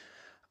just,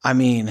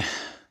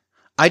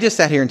 I just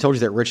sat here and told you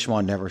that Rich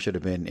Swann never should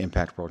have been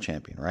Impact World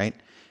Champion, right?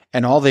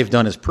 And all they've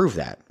done is prove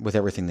that with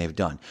everything they've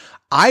done.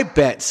 I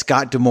bet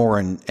Scott D'Amore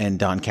and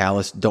Don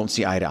Callis don't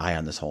see eye to eye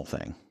on this whole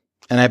thing.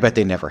 And I bet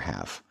they never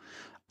have.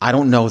 I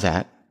don't know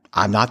that.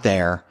 I'm not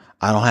there.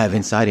 I don't have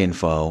inside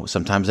info.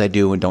 Sometimes I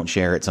do and don't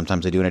share it.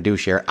 Sometimes I do and I do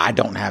share it. I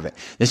don't have it.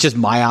 It's just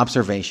my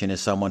observation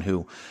as someone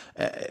who,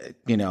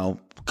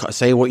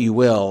 say what you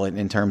will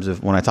in terms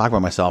of when I talk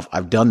about myself.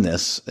 I've done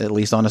this at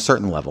least on a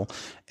certain level.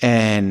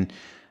 And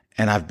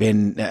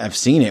I've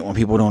seen it when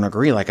people don't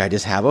agree. Like, I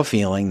just have a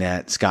feeling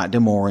that Scott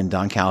D'Amore and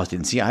Don Callis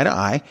didn't see eye to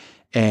eye,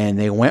 and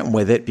they went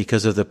with it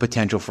because of the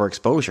potential for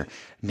exposure.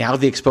 Now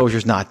the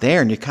exposure's not there,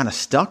 and you're kind of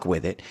stuck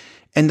with it.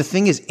 And the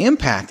thing is,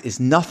 Impact is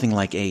nothing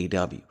like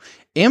AEW.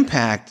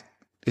 Impact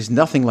is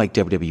nothing like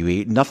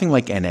WWE, nothing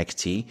like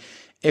NXT.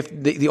 If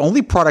the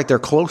only product they're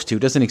close to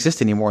doesn't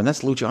exist anymore, and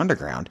that's Lucha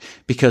Underground,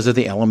 because of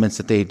the elements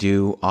that they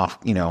do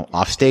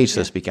off stage,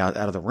 so to speak, out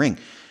of the ring.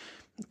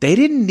 They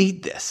didn't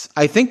need this.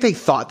 I think they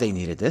thought they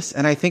needed this.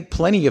 And I think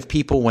plenty of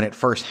people, when it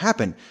first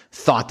happened,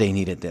 thought they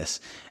needed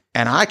this.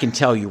 And I can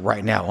tell you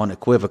right now,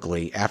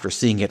 unequivocally, after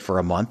seeing it for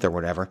a month or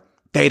whatever,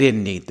 they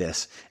didn't need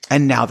this.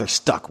 And now they're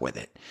stuck with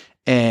it.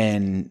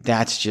 And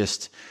that's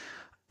just,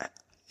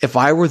 if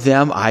I were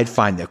them, I'd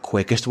find the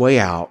quickest way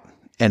out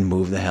and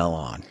move the hell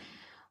on.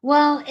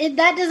 Well,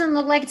 that doesn't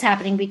look like it's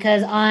happening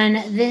because on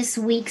this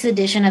week's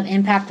edition of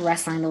Impact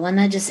Wrestling, the one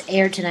that just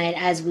aired tonight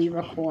as we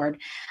record,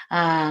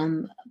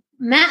 Matt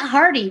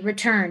Hardy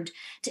returned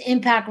to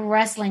Impact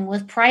Wrestling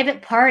with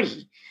Private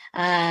Party.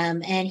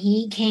 And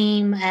he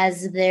came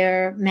as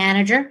their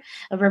manager,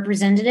 a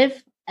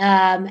representative.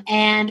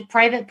 And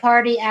Private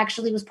Party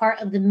actually was part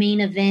of the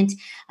main event,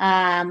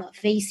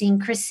 facing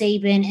Chris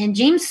Sabin and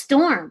James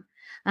Storm.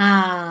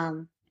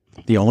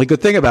 The only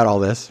good thing about all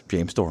this,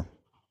 James Storm.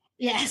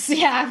 Yes,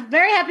 yeah,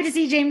 very happy to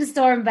see James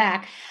Storm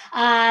back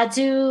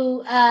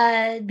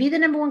to be the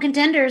number one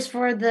contenders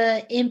for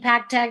the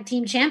Impact Tag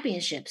Team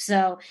Championship.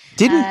 So,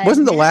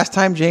 wasn't the last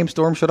time James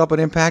Storm showed up at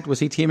Impact, was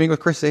he teaming with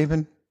Chris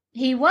Sabin?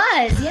 He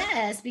was,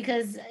 yes,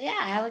 because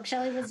Alex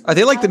Shelley was. Are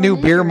they like the new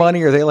beer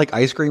money? Or are they like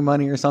ice cream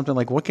money or something?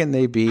 Like, what can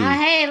they be?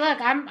 Hey,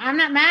 look, I'm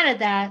not mad at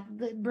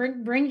that.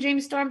 Bring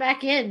James Storm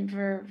back in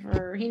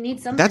for he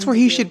needs something. That's where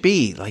he should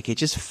be. Like, it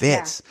just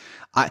fits.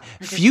 Yeah.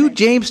 Feud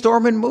James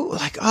Storm and move.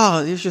 Like,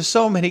 there's just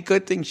so many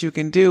good things you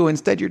can do.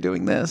 Instead, you're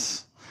doing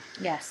this.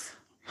 Yes.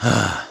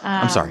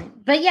 I'm sorry.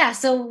 But yeah,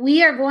 so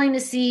we are going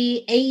to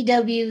see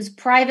AEW's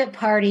Private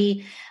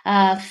Party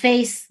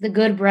face the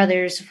Good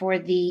Brothers for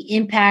the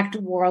Impact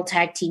World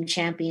Tag Team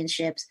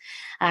Championships.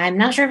 I'm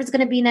not sure if it's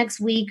going to be next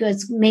week.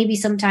 It's maybe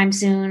sometime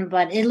soon,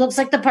 but it looks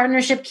like the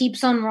partnership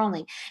keeps on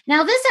rolling.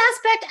 Now, this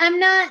aspect I'm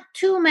not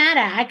too mad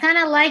at. I kind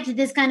of liked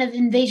this kind of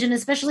invasion,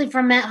 especially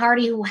from Matt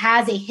Hardy, who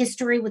has a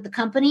history with the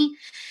company.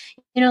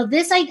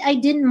 This I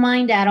didn't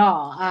mind at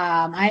all.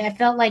 I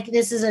felt like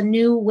this is a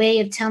new way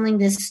of telling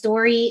this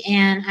story,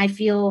 and I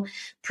feel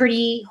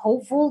pretty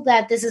hopeful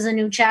that this is a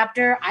new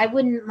chapter. I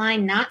wouldn't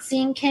mind not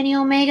seeing Kenny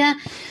Omega.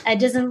 It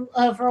doesn't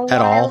for a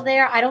while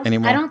there. I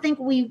don't think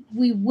we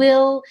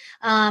will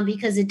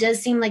because it does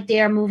seem like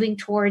they are moving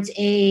towards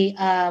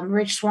a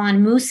Rich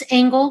Swann Moose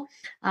angle,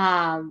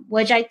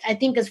 which I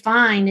think is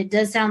fine. It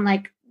does sound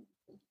like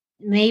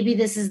maybe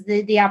this is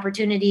the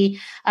opportunity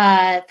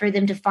for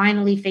them to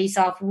finally face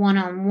off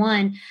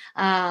one-on-one.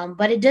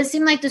 But it does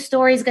seem like the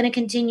story is going to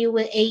continue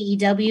with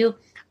AEW.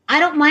 I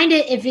don't mind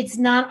it if it's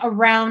not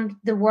around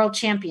the World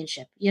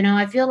Championship.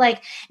 I feel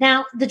like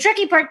now the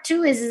tricky part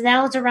too is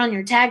now it's around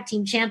your tag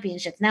team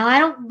championships. Now I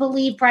don't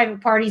believe Private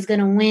Party is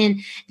going to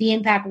win the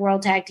Impact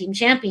World Tag Team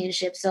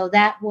Championship, so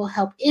that will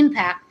help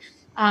Impact.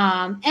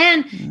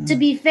 And to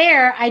be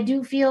fair, I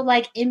do feel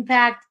like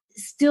Impact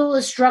still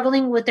is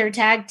struggling with their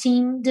tag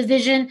team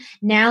division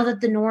now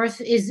that the North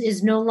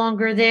is no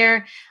longer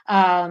there.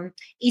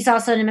 Esau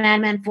Sun and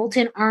Madman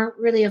Fulton aren't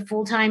really a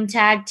full-time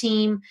tag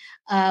team.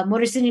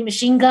 Motor City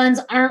Machine Guns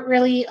aren't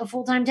really a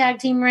full-time tag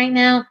team right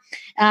now.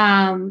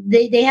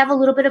 They have a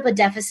little bit of a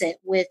deficit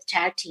with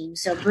tag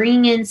teams. So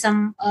bringing in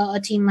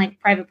a team like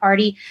Private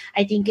Party,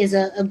 I think is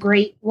a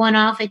great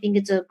one-off. I think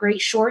it's a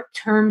great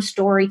short-term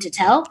story to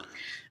tell.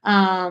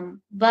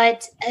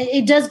 But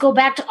it does go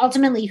back to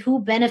ultimately who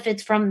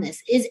benefits from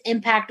this. Is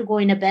Impact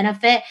going to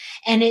benefit?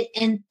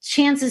 And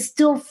chances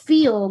still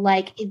feel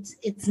like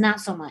it's not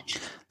so much.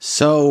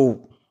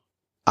 So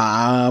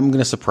I'm going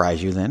to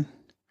surprise you then.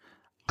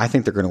 I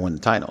think they're going to win the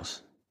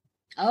titles.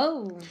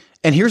 Oh.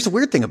 And here's the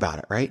weird thing about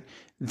it, right?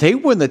 They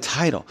win the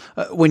title.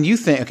 When you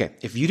think, okay,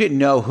 if you didn't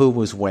know who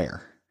was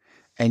where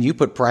and you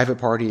put Private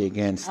Party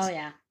against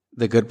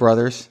the Good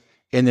Brothers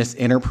in this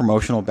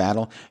interpromotional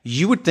battle,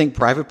 you would think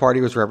Private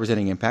Party was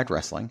representing Impact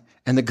Wrestling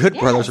and the Good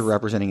Brothers were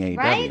representing AEW.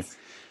 Right?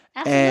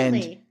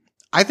 Absolutely. And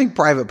I think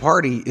Private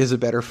Party is a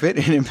better fit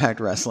in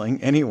Impact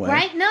Wrestling anyway.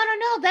 Right? No.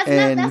 That's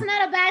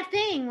not a bad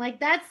thing. Like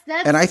that's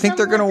and I think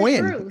they're going to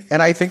win. Truth.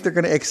 And I think they're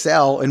going to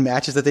excel in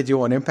matches that they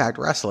do on Impact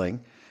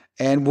Wrestling.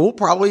 And we'll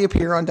probably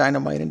appear on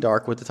Dynamite and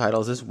Dark with the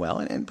titles as well.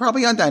 And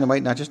probably on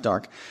Dynamite, not just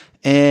Dark.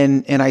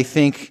 And I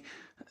think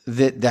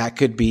that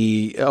could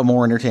be a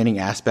more entertaining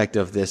aspect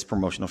of this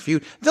promotional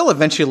feud. They'll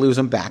eventually lose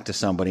them back to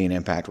somebody in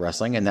Impact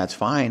Wrestling, and that's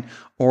fine.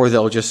 Or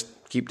they'll just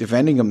keep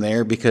defending them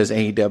there because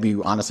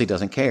AEW honestly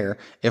doesn't care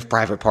if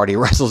Private Party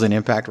wrestles in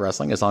Impact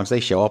Wrestling as long as they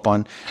show up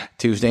on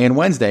Tuesday and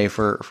Wednesday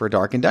for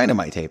Dark and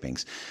Dynamite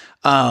tapings.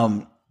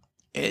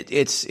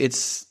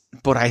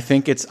 But I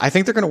think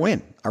they're going to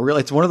win.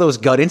 It's one of those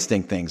gut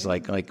instinct things,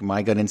 like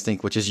my gut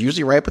instinct, which is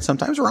usually right, but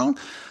sometimes wrong.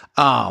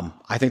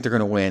 I think they're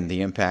going to win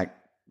the Impact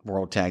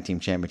World Tag Team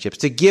Championships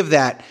to give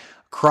that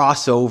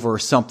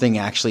crossover, something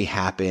actually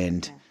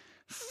happened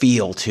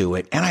feel to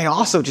it. And I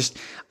also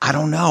I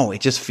don't know. It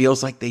just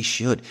feels like they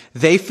should.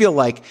 They feel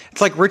like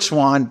it's like Rich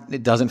Swann.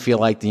 It doesn't feel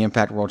like the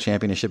Impact World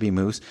Champion should be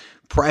Moose.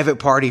 Private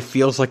Party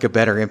feels like a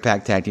better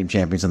Impact Tag Team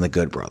Champions than the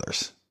Good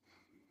Brothers.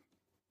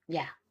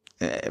 Yeah.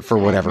 For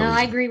whatever reason.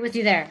 I agree with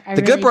you there.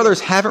 The Good Brothers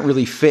haven't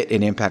really fit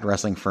in Impact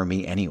Wrestling for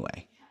me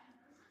anyway.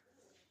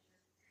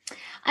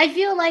 I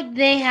feel like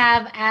they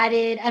have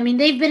added, I mean,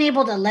 they've been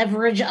able to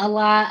leverage a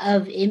lot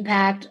of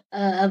Impact,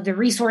 of the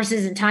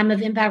resources and time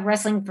of Impact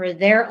Wrestling for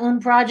their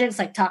own projects,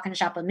 like Talking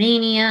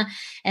Shopomania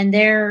and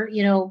their,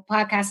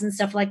 podcasts and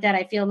stuff like that.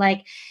 I feel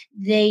like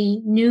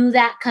they knew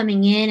that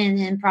coming in,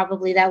 and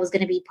probably that was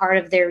going to be part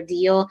of their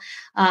deal.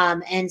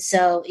 And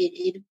so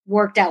it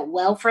worked out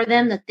well for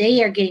them that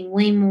they are getting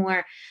way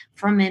more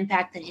from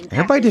Impact than Impact.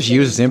 Everybody just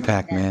uses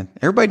Impact, man.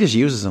 Everybody just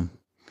uses them.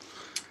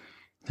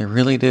 They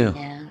really do.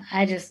 Yeah,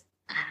 I don't know.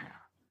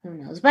 Who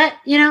knows? But,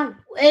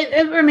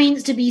 it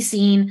remains to be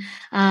seen.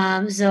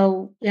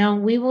 So,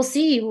 we will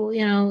see,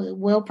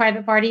 will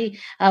Private Party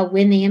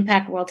win the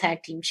Impact World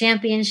Tag Team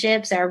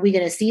Championships? Are we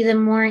going to see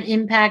them more in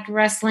Impact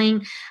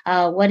Wrestling?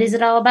 What is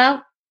it all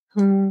about?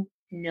 Who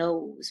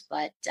knows?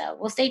 But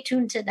we'll stay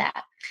tuned to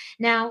that.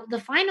 Now, the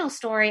final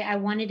story I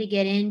wanted to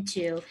get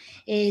into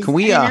is an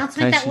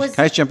announcement that was...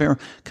 Can I just jump in?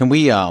 Can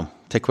we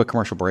take a quick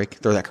commercial break?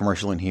 Throw that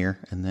commercial in here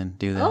and then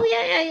do that? Oh,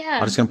 yeah.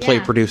 I'm just going to play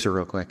producer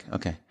real quick.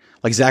 Okay.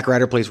 Like Zack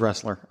Ryder plays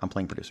wrestler, I'm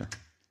playing producer.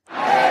 8, 7,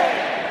 6,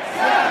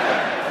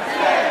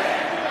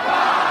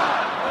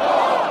 5,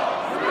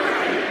 4,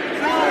 3,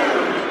 2,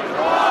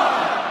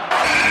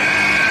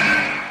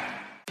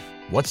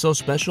 1. What's so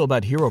special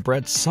about Hero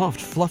Bread's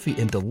soft, fluffy,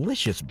 and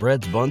delicious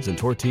breads, buns, and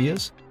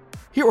tortillas?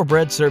 Hero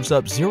Bread serves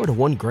up 0 to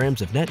 1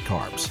 grams of net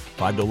carbs,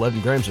 5 to 11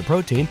 grams of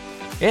protein,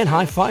 and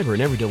high fiber in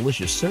every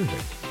delicious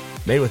serving.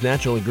 Made with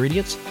natural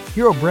ingredients,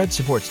 Hero Bread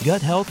supports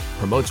gut health,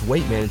 promotes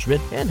weight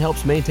management, and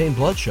helps maintain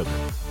blood sugar.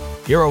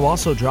 Hero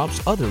also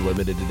drops other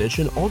limited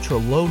edition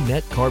ultra-low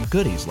net carb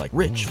goodies like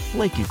rich,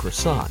 flaky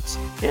croissants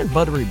and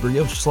buttery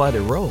brioche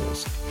slider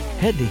rolls.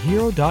 Head to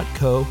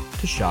hero.co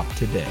to shop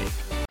today.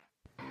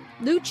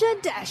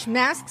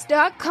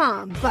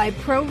 Lucha-Masks.com by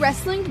Pro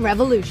Wrestling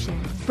Revolution,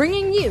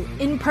 bringing you,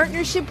 in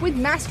partnership with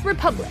Masked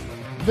Republic,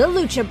 the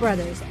Lucha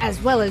Brothers,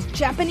 as well as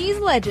Japanese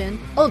legend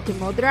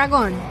Ultimo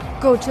Dragon.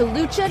 Go to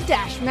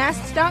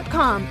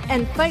Lucha-Masks.com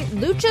and fight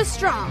Lucha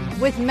Strong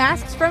with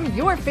masks from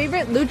your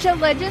favorite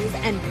Lucha legends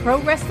and Pro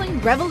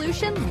Wrestling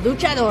Revolution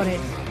luchadores.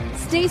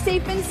 Stay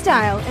safe in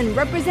style and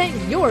represent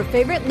your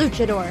favorite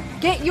luchador.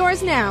 Get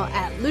yours now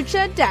at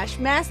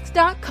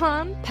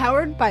Lucha-Masks.com,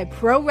 powered by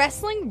Pro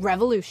Wrestling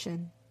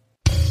Revolution.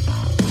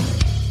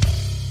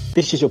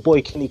 This is your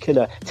boy Kenny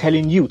Killer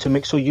telling you to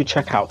make sure you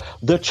check out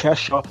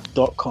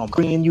thechairshot.com,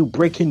 bringing you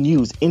breaking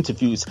news,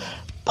 interviews,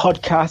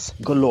 podcasts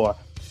galore,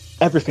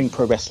 everything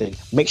pro wrestling.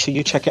 Make sure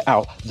you check it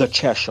out,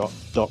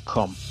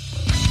 thechairshot.com.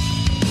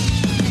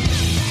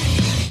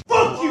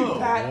 Fuck you,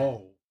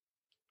 Pat!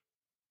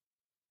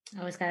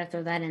 Always got to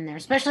throw that in there,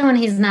 especially when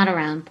he's not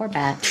around. Poor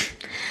Pat.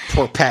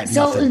 Poor Pat.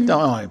 So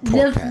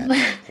Poor Pat.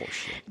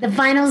 The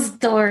final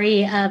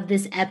story of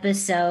this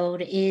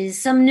episode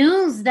is some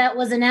news that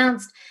was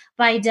announced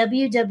by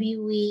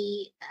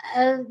WWE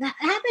that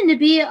happened to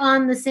be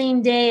on the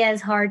same day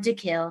as Hard to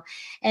Kill.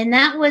 And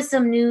that was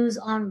some news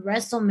on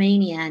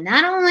WrestleMania.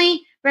 Not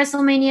only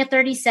WrestleMania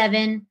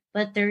 37,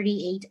 but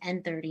 38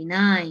 and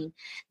 39.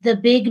 The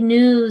big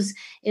news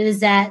is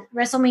that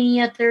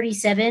WrestleMania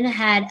 37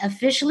 had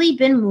officially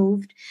been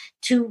moved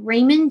to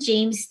Raymond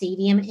James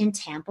Stadium in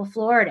Tampa,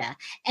 Florida,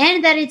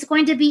 and that it's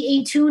going to be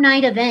a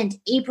 2-night event,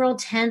 April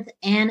 10th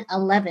and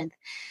 11th.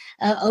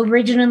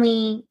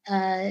 Originally,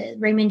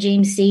 Raymond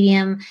James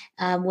Stadium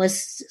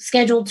was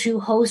scheduled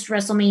to host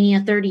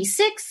WrestleMania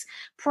 36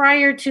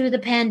 prior to the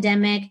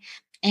pandemic,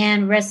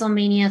 and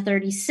WrestleMania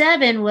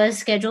 37 was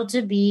scheduled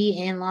to be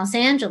in Los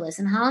Angeles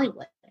in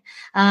Hollywood.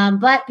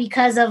 But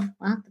because of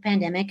the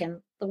pandemic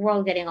and the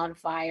world getting on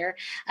fire,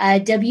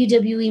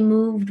 WWE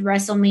moved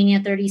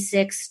WrestleMania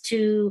 36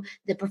 to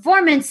the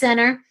Performance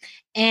Center.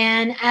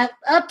 And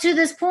up to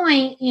this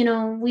point,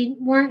 we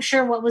weren't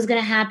sure what was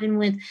going to happen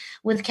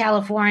with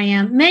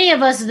California. Many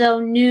of us, though,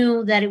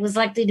 knew that it was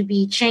likely to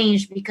be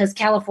changed because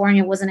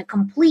California was in a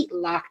complete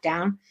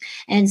lockdown.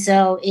 And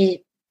so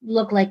it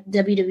looked like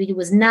WWE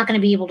was not going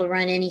to be able to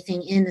run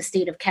anything in the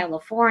state of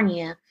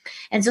California.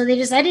 And so they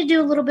decided to do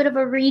a little bit of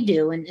a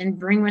redo and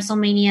bring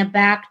WrestleMania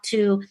back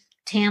to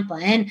Tampa.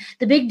 And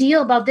the big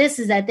deal about this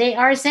is that they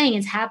are saying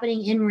it's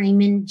happening in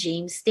Raymond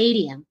James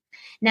Stadium.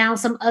 Now,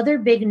 some other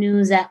big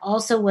news that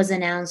also was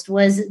announced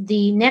was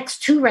the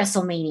next 2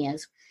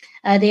 WrestleManias.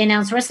 They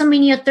announced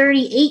WrestleMania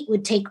 38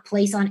 would take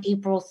place on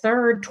April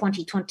 3rd,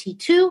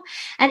 2022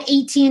 at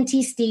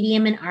AT&T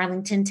Stadium in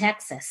Arlington,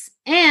 Texas.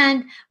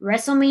 And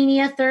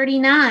WrestleMania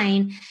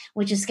 39,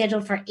 which is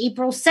scheduled for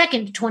April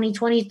 2nd,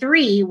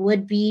 2023,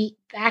 would be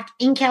back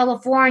in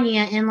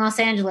California in Los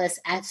Angeles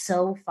at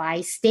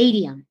SoFi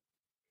Stadium.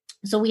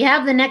 So we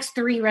have the next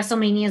 3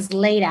 WrestleManias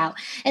laid out.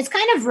 It's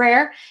kind of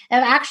rare.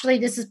 Actually,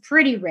 this is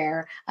pretty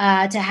rare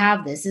to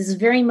have this. This is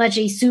very much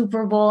a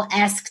Super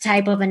Bowl-esque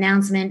type of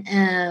announcement,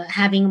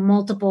 having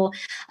multiple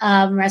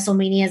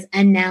WrestleManias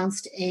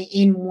announced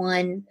in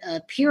one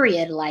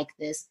period like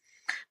this.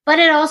 But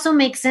it also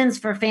makes sense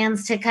for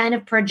fans to kind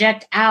of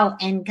project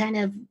out and kind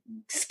of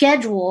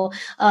schedule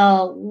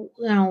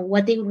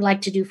what they would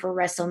like to do for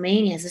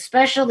WrestleManias,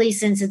 especially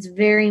since it's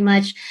very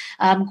much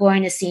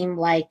going to seem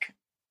like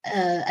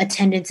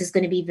attendance is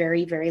going to be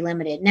very, very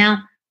limited.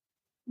 Now,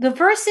 the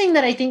first thing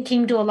that I think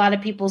came to a lot of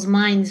people's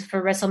minds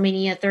for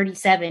WrestleMania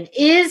 37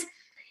 is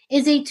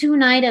a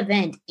 2-night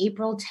event,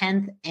 April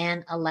 10th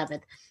and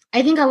 11th.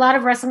 I think a lot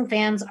of wrestling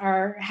fans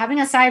are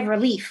having a sigh of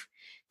relief.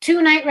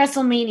 2-night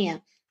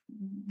WrestleMania.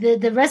 The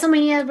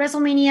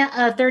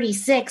WrestleMania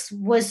 36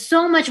 was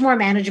so much more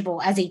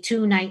manageable as a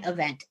 2-night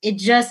event. It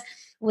just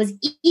was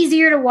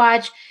easier to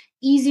watch,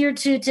 easier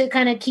to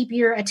kind of keep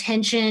your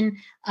attention.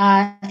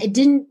 It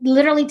didn't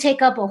literally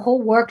take up a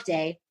whole work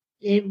day.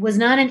 It was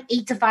not an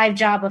 8 to 5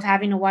 job of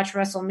having to watch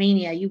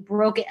WrestleMania. You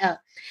broke it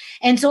up.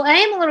 And so I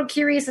am a little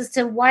curious as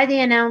to why they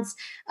announced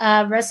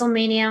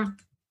WrestleMania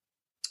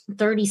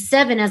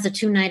 37 as a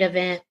 2-night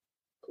event,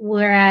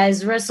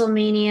 whereas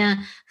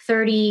WrestleMania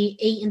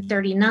 38 and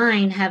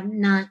 39 have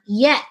not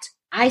yet.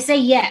 I say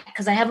yet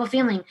because I have a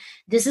feeling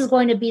this is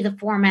going to be the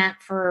format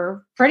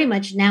for pretty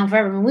much now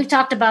forever. I mean, we've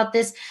talked about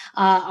this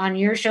on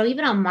your show,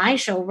 even on my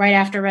show right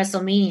after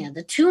WrestleMania.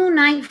 The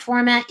 2-night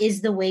format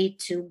is the way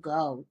to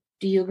go.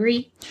 Do you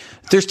agree?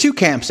 There's two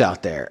camps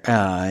out there,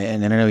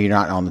 and I know you're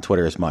not on the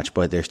Twitter as much,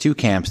 but there's two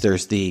camps.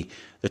 There's the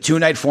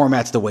 2-night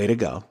format's the way to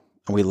go,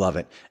 and we love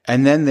it.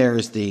 And then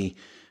there's it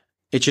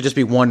should just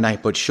be 1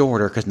 night but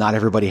shorter because not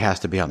everybody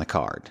has to be on the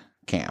card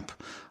camp.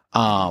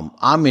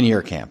 I'm in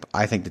your camp.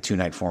 I think the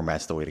 2-night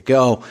format's the way to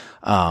go.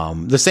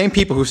 The same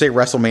people who say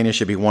WrestleMania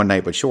should be 1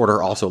 night but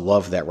shorter also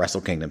love that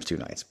Wrestle Kingdom's 2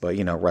 nights. But,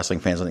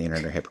 wrestling fans on the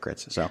internet are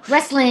hypocrites. So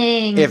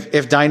wrestling. If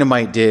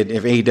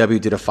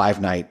AEW did a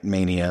 5-night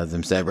Mania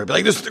themselves, they'd be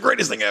like, this is the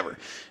greatest thing ever.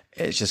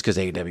 It's just because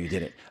AEW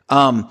did it.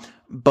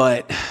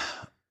 But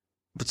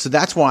so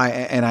that's why,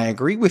 and I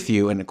agree with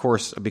you. And of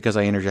course, because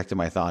I interjected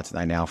my thoughts and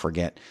I now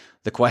forget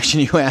the question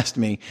you asked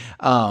me.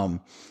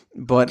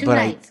 But 2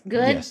 nights.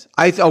 Good. Yes.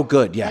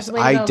 Good. Yes.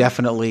 I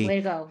definitely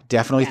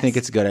think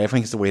it's good. I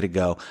think it's the way to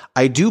go.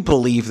 I do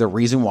believe the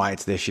reason why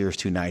it's this year's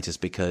 2 nights is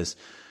because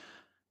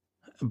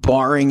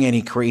barring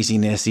any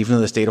craziness, even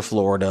though the state of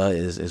Florida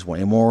is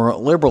way more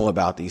liberal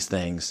about these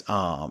things, you're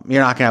not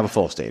going to have a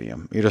full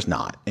stadium. You're just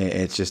not.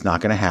 It's just not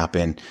going to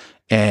happen.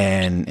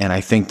 And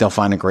I think they'll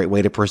find a great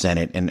way to present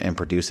it and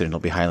produce it, and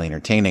it'll be highly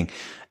entertaining.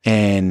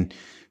 And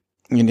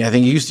I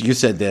think you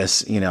said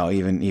this,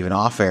 even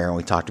off air, and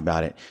we talked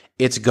about it.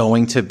 It's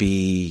going to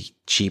be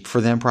cheap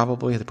for them,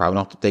 probably.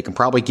 They can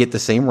probably get the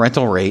same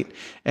rental rate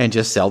and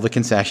just sell the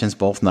concessions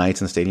both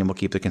nights, and the stadium will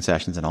keep the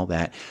concessions and all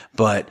that.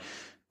 But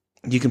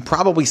you can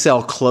probably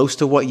sell close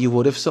to what you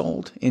would have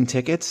sold in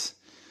tickets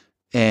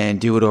and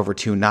do it over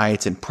 2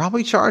 nights and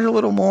probably charge a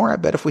little more. I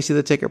bet if we see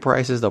the ticket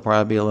prices, they'll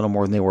probably be a little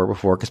more than they were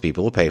before because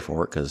people will pay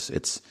for it because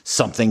it's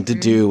something to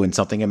do and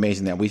something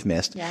amazing that we've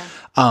missed. Yeah.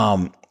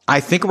 I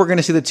think we're going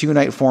to see the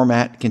 2-night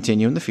format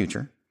continue in the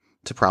future,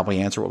 to probably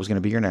answer what was going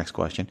to be your next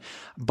question.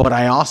 But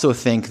I also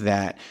think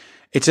that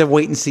it's a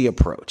wait and see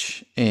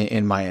approach,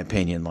 in my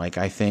opinion. Like,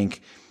 I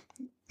think,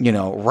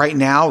 right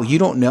now you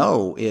don't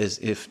know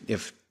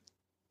if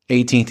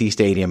AT&T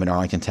Stadium in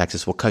Arlington,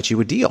 Texas will cut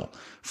you a deal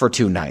for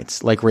 2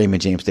 nights, like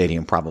Raymond James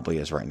Stadium probably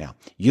is right now.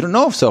 You don't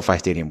know if SoFi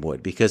Stadium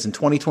would, because in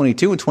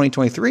 2022 and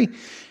 2023,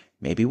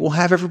 maybe we'll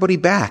have everybody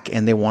back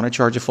and they want to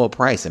charge a full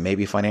price, and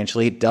maybe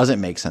financially it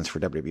doesn't make sense for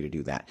WWE to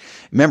do that.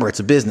 Remember,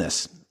 it's a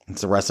business.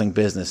 It's a wrestling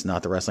business,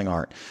 not the wrestling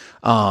art.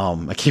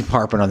 I keep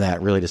harping on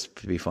that, really just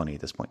to be funny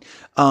at this point.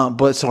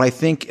 But so I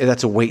think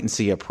that's a wait and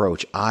see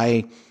approach.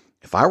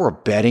 If I were a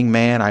betting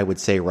man, I would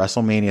say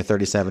WrestleMania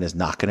 37 is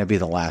not going to be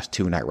the last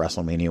 2-night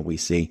WrestleMania we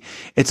see.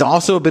 It's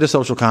also a bit of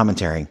social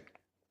commentary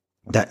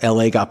that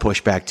LA got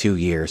pushed back 2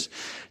 years.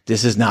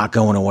 This is not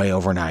going away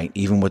overnight,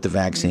 even with the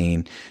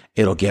vaccine.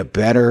 It'll get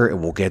better. It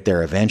will get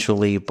there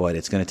eventually, but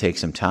it's going to take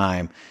some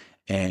time.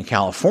 And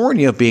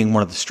California, being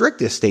one of the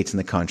strictest states in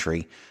the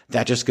country,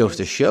 that just goes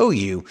to show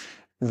you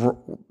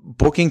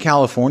booking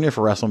California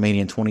for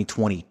WrestleMania in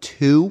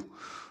 2022,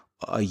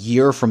 a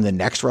year from the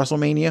next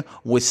WrestleMania,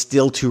 was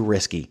still too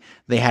risky.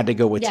 They had to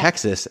go with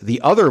Texas,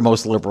 the other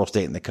most liberal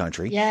state in the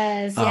country.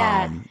 Yes,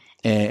 yeah.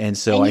 And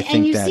so I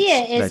think you that see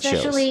it,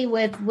 especially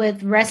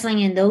with wrestling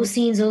in those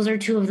scenes. Those are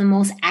 2 of the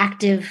most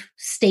active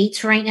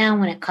states right now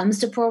when it comes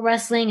to pro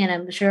wrestling, and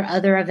I'm sure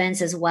other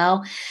events as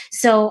well.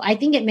 So I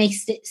think it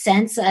makes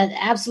sense.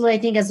 Absolutely. I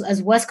think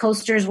as West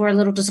Coasters, we're a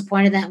little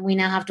disappointed that we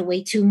now have to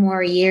wait 2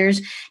 more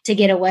years to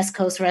get a West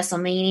Coast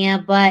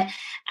WrestleMania. But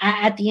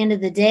at the end of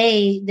the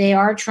day, they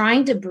are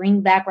trying to bring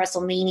back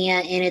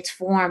WrestleMania in its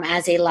form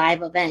as a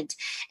live event.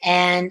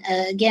 And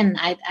again,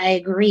 I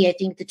agree. I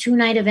think the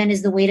 2-night event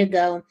is the way to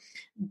go.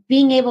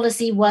 Being able to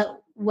see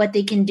what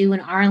they can do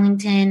in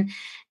Arlington,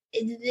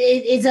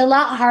 it's a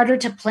lot harder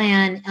to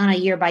plan on a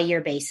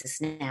year-by-year basis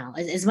now.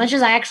 As much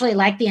as I actually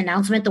like the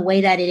announcement the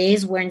way that it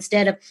is, where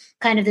instead of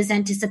kind of this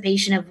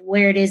anticipation of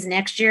where it is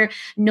next year,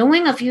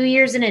 knowing a few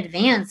years in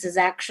advance is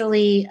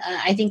actually,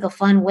 I think, a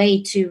fun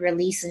way to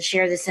release and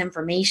share this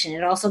information.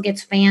 It also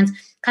gets fans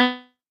kind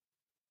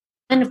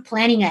of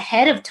planning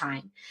ahead of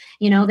time.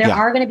 There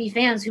are going to be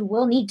fans who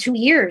will need 2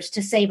 years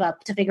to save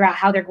up to figure out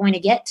how they're going to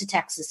get to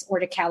Texas or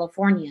to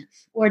California,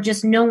 or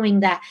just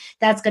knowing that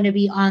that's going to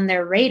be on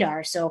their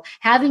radar. So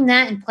having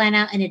that and plan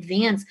out in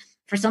advance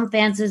for some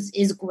fans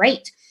is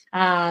great.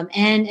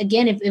 And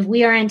again, if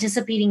we are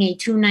anticipating a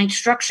 2-night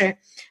structure,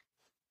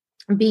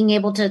 being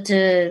able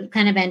to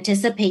kind of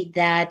anticipate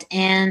that.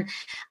 And,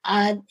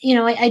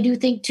 I do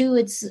think too,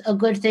 it's a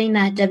good thing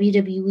that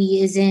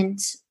WWE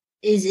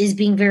is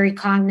being very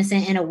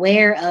cognizant and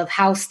aware of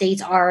how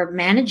states are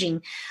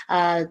managing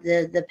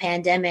the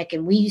pandemic,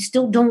 and we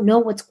still don't know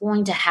what's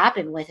going to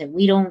happen with it.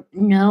 We don't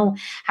know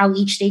how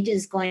each state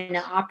is going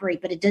to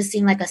operate, but it does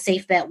seem like a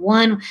safe bet.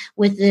 One,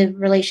 with the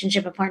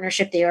relationship and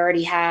partnership they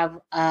already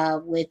have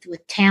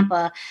with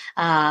Tampa,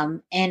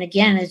 and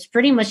again, it's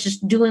pretty much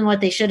just doing what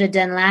they should have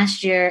done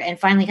last year and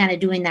finally kind of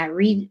doing that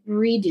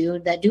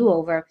redo, that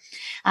do-over.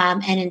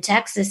 And in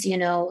Texas,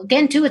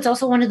 again too, it's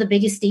also one of the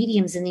biggest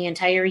stadiums in the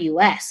entire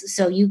U.S.,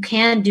 so you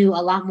can do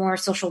a lot more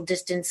social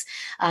distance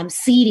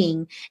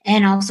seating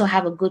and also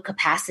have a good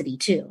capacity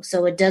too.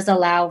 So it does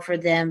allow for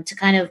them to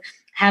kind of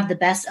have the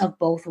best of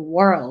both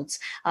worlds.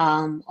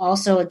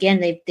 Also, again,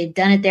 they've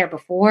done it there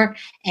before,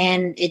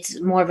 and it's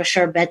more of a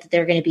sure bet that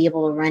they're going to be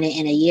able to run it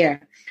in a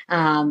year.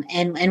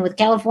 And with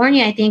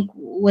California, I think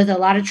with a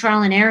lot of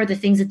trial and error, the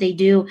things that they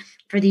do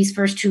for these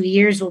first 2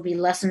 years will be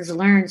lessons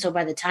learned. So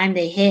by the time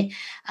they hit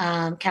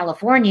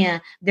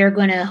California, they're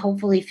going to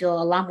hopefully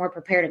feel a lot more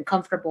prepared and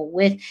comfortable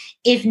with,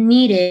 if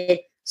needed,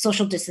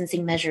 social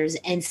distancing measures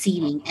and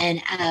seating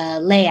and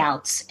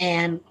layouts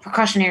and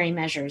precautionary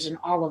measures and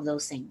all of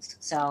those things.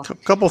 So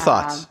couple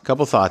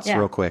thoughts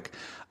real quick.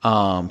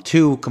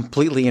 Two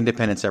completely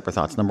independent separate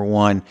thoughts. Number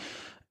one,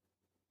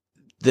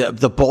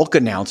 the bulk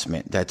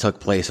announcement that took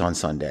place on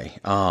Sunday.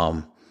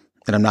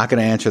 And I'm not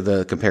going to answer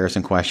the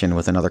comparison question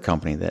with another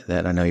company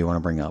that I know you want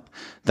to bring up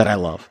that I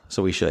love.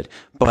 So we should.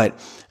 But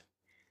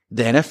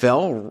the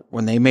NFL,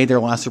 when they made their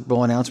last Super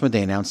Bowl announcement,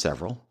 they announced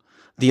several.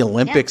 The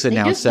Olympics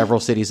announced several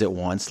cities at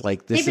once.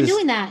 Like this, they've been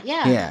doing that.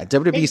 Yeah. Yeah.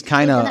 WWE's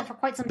kind of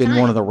been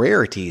one of the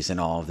rarities in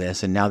all of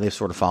this. And now they've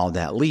sort of followed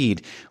that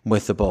lead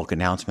with the bulk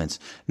announcements.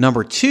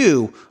 Number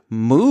two,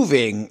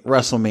 moving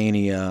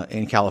WrestleMania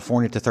in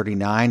California to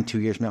 39 2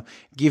 years from now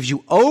gives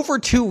you over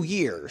 2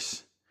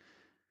 years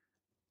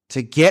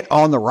to get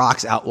on The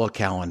Rock's Outlook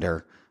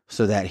calendar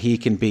so that he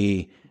can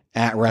be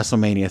at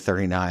WrestleMania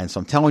 39. So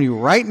I'm telling you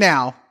right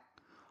now,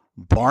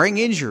 barring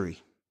injury,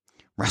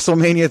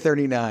 WrestleMania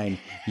 39,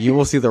 you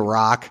will see The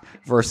Rock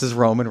versus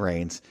Roman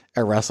Reigns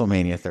at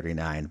WrestleMania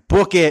 39.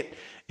 Book it.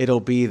 It'll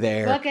be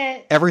there. Book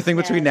it. Everything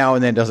between now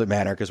and then doesn't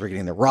matter because we're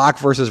getting The Rock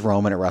versus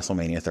Roman at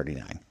WrestleMania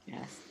 39.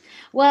 Yes.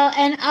 Well,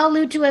 and I'll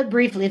allude to it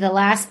briefly. The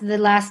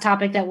last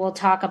topic that we'll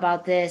talk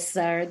about this,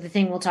 or the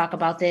thing we'll talk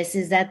about this,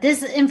 is that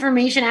this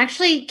information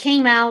actually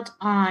came out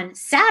on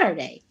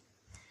Saturday.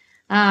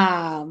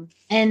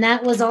 And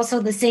that was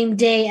also the same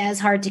day as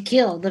Hard to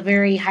Kill, the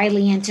very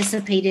highly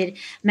anticipated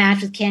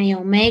match with Kenny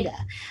Omega.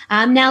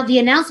 Now, the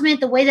announcement,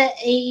 the way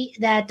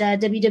that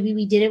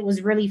WWE did it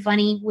was really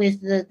funny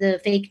with the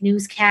fake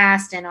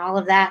newscast and all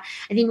of that.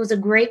 I think it was a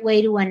great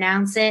way to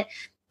announce it.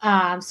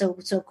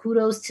 So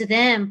kudos to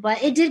them.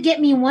 But it did get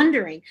me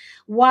wondering,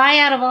 why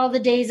out of all the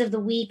days of the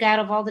week, out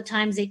of all the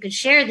times they could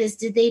share this,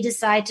 did they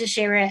decide to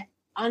share it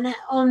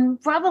on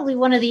probably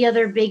one of the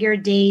other bigger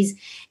days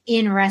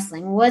in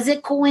wrestling? Was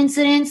it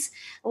coincidence?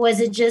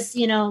 Was it just,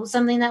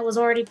 something that was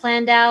already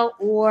planned out?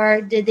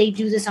 Or did they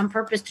do this on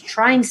purpose to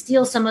try and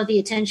steal some of the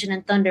attention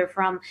and thunder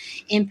from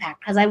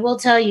Impact? Because I will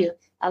tell you,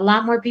 a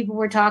lot more people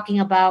were talking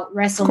about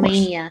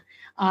WrestleMania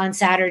on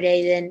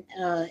Saturday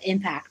than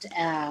Impact.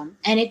 And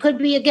it could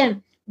be,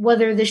 again,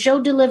 whether the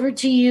show delivered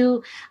to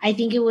you. I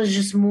think it was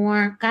just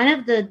more kind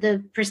of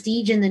the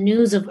prestige and the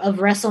news of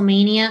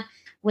WrestleMania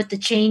with the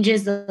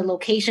changes, the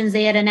locations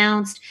they had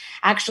announced,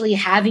 actually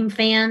having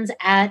fans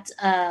at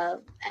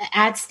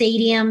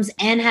stadiums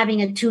and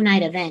having a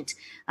 2-night event.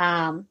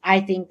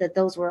 I think that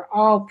those were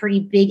all pretty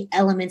big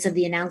elements of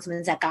the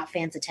announcements that got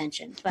fans'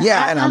 attention. But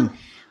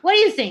what do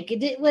you think?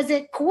 Was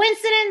it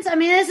coincidence? I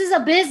mean, this is a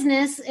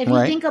business. If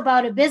you think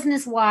about it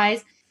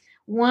business-wise,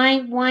 why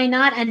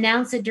not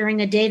announce it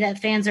during a day that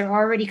fans are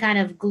already kind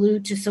of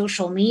glued to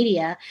social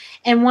media?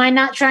 And why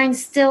not try and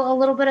steal a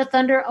little bit of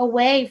thunder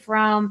away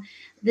from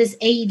this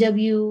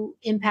AEW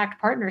Impact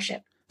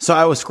partnership? So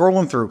I was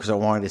scrolling through because I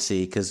wanted to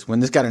see, because when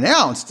this got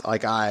announced,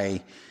 like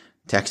I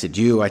texted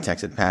you, I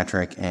texted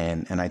Patrick,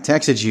 and I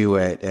texted you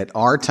at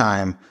our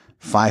time,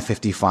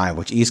 5:55,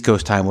 which East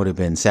Coast time would have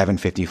been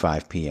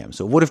 7:55 p.m.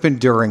 So it would have been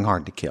during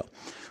Hard to Kill,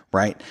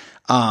 right?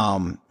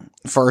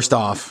 First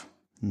off,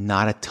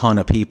 not a ton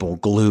of people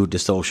glued to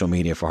social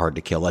media for Hard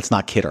to Kill. Let's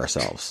not kid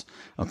ourselves,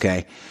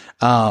 okay?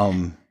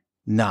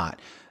 Not.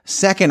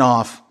 Second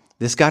off,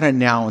 this got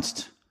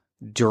announced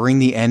during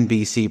the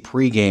NBC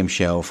pregame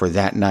show for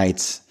that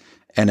night's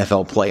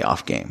NFL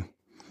playoff game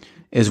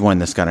is when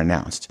this got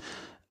announced.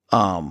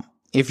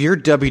 If you're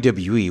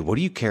WWE, what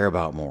do you care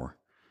about more?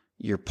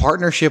 Your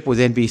partnership with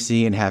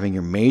NBC and having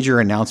your major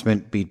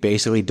announcement be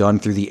basically done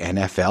through the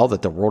NFL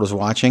that the world is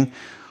watching,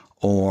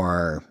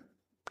 or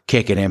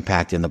kicking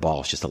Impact in the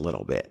balls just a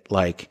little bit?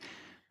 Like,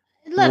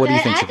 look, what do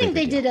you I think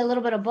they did a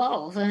little bit of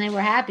both, and they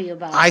were happy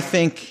about it.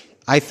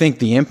 I think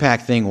the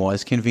Impact thing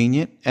was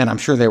convenient, and I'm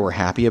sure they were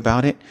happy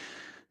about it.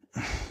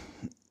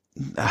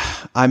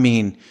 I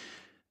mean,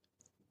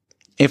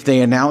 if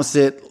they announced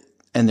it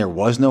and there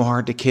was no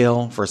Hard to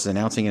Kill versus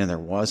announcing it and there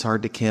was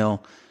Hard to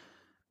Kill,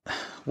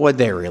 what'd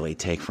they really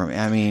take from it?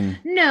 I mean,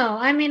 no,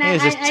 I mean,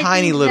 it's just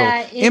tiny little.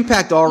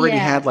 Impact already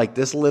had like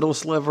this little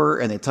sliver,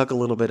 and they took a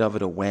little bit of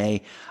it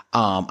away.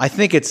 I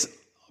think it's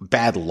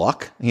bad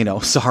luck.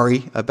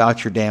 Sorry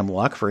about your damn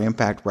luck for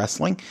Impact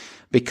Wrestling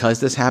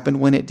because this happened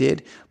when it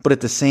did. But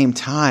at the same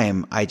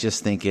time, I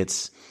just think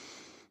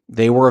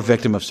they were a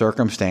victim of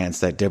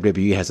circumstance that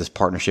WWE has this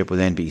partnership with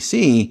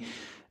NBC.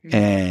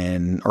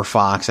 Or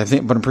Fox, I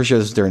think, but I'm pretty sure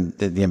this was during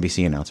the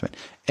NBC announcement.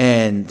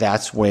 And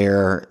that's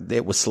where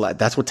it was,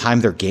 that's what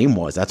time their game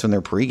was. That's when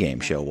their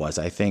pregame show was.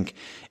 I think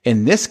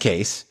in this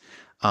case,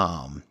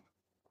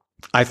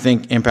 I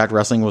think Impact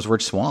Wrestling was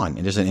Rich Swann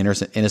and just an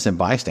innocent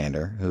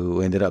bystander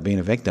who ended up being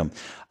a victim.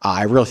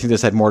 I really think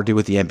this had more to do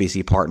with the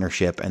NBC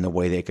partnership and the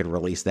way they could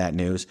release that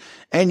news.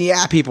 And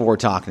yeah, people were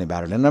talking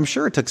about it, and I'm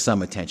sure it took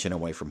some attention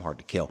away from Hard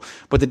to Kill,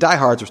 but the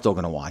diehards were still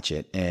going to watch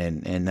it.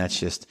 And that's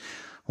just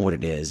what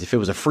it is. If it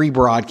was a free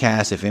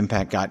broadcast, if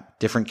Impact got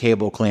different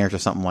cable clearance or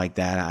something like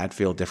that, I'd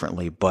feel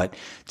differently. But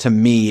to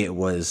me, it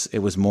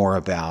was more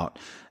about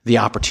the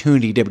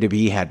opportunity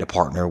WWE had to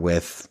partner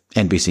with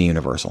NBC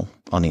Universal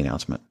on the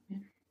announcement.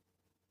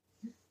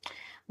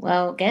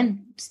 Well,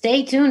 again,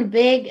 stay tuned.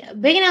 Big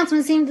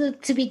announcements seem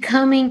to be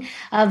coming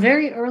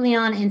very early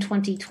on in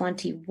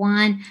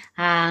 2021.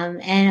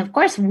 And of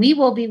course, we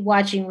will be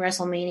watching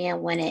WrestleMania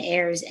when it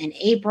airs in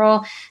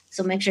April.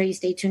 So make sure you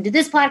stay tuned to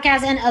this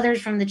podcast and others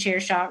from the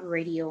Chairshot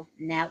Radio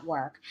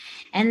Network.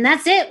 And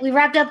that's it. We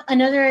wrapped up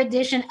another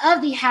edition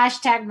of the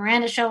Hashtag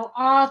Miranda Show.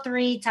 All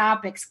 3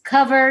 topics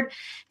covered.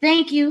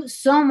 Thank you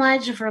so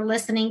much for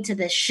listening to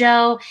this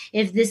show.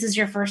 If this is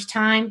your first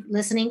time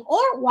listening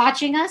or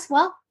watching us,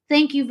 well,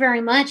 thank you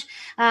very much.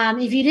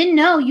 If you didn't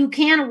know, you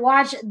can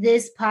watch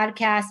this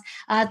podcast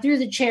through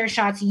the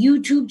Chairshot's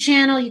YouTube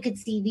channel. You can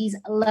see these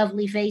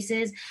lovely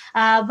faces.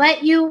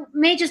 But you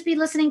may just be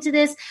listening to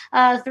this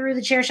through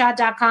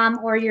thechairshot.com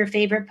or your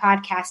favorite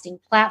podcasting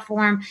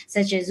platform,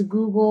 such as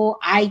Google,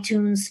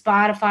 iTunes,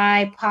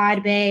 Spotify,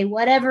 Podbay,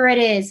 whatever it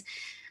is.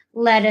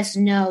 Let us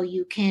know.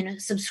 You can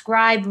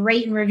subscribe,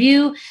 rate, and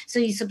review. So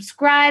you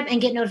subscribe and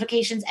get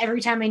notifications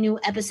every time a new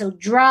episode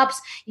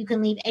drops. You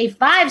can leave a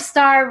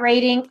 5-star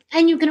rating,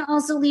 and you can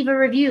also leave a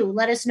review.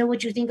 Let us know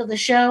what you think of the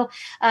show.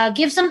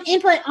 Give some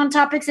input on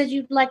topics that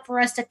you'd like for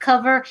us to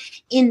cover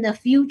in the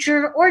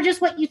future, or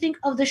just what you think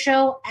of the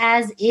show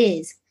as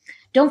is.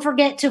 Don't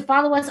forget to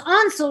follow us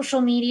on social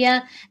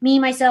media. Me,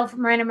 myself,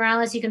 Miranda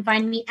Morales. You can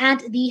find me at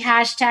the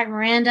Hashtag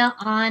Miranda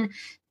on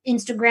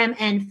Instagram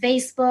and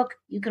Facebook.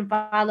 You can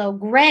follow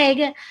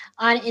Greg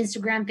on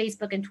Instagram,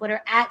 Facebook, and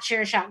Twitter at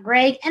Chairshot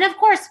Greg. And of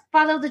course,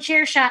 follow the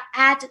Chairshot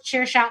at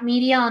Chairshot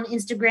Media on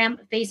Instagram,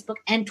 Facebook,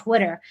 and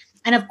Twitter.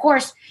 And of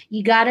course,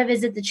 you got to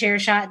visit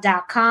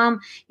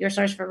thechairshot.com, your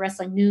source for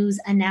wrestling news,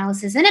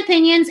 analysis, and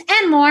opinions,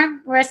 and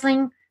more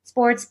wrestling,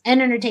 sports,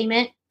 and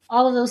entertainment.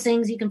 All of those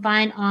things you can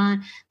find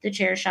on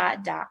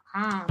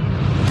thechairshot.com.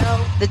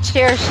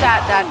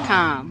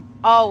 Thechairshot.com.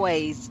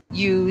 Always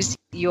use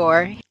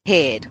your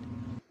head.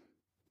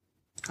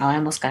 Oh, I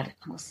almost got it.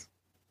 Almost.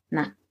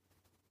 Not.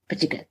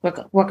 But you're good. We're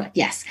good. We're good.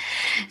 Yes.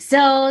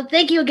 So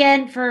thank you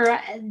again for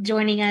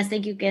joining us.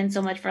 Thank you again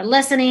so much for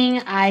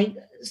listening. I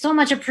so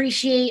much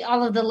appreciate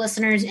all of the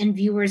listeners and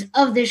viewers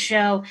of this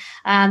show.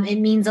 It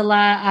means a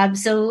lot. I'm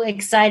so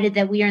excited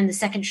that we are in the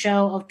second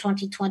show of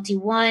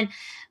 2021.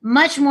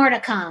 Much more to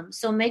come.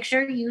 So make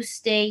sure you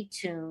stay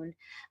tuned.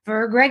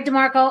 For Greg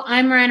DeMarco,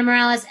 I'm Miranda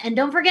Morales. And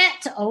don't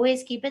forget to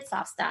always keep it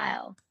soft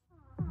style.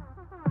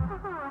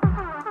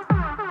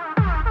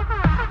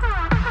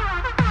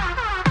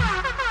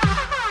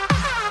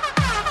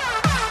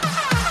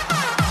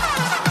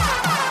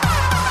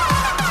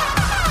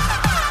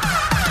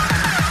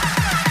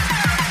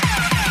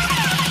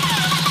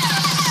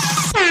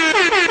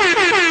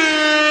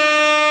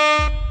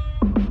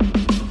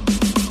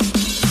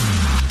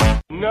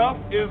 Enough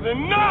is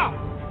enough!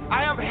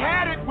 I have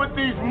had it with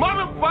these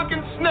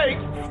motherfucking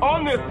snakes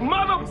on this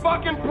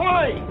motherfucking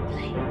plane!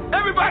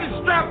 Everybody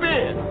strap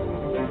in!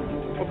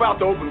 I'm about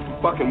to open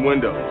some fucking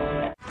windows.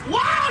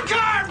 Wild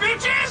card,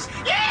 bitches!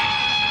 Yeah!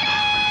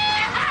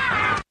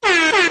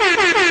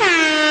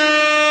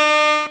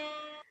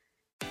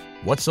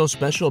 What's so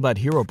special about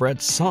Hero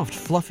Bread's soft,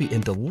 fluffy,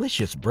 and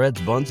delicious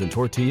breads, buns, and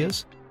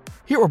tortillas?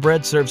 Hero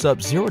Bread serves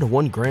up 0 to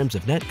 1 grams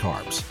of net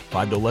carbs,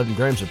 5 to 11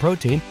 grams of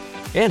protein,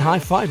 and high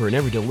fiber in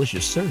every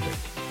delicious serving.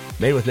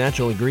 Made with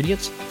natural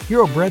ingredients,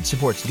 Hero Bread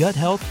supports gut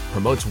health,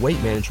 promotes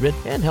weight management,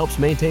 and helps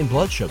maintain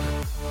blood sugar.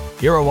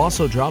 Hero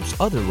also drops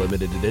other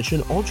limited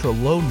edition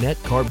ultra-low net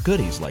carb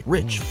goodies like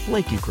rich,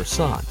 flaky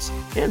croissants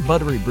and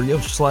buttery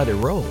brioche slider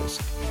rolls.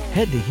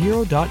 Head to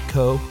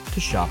hero.co to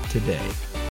shop today.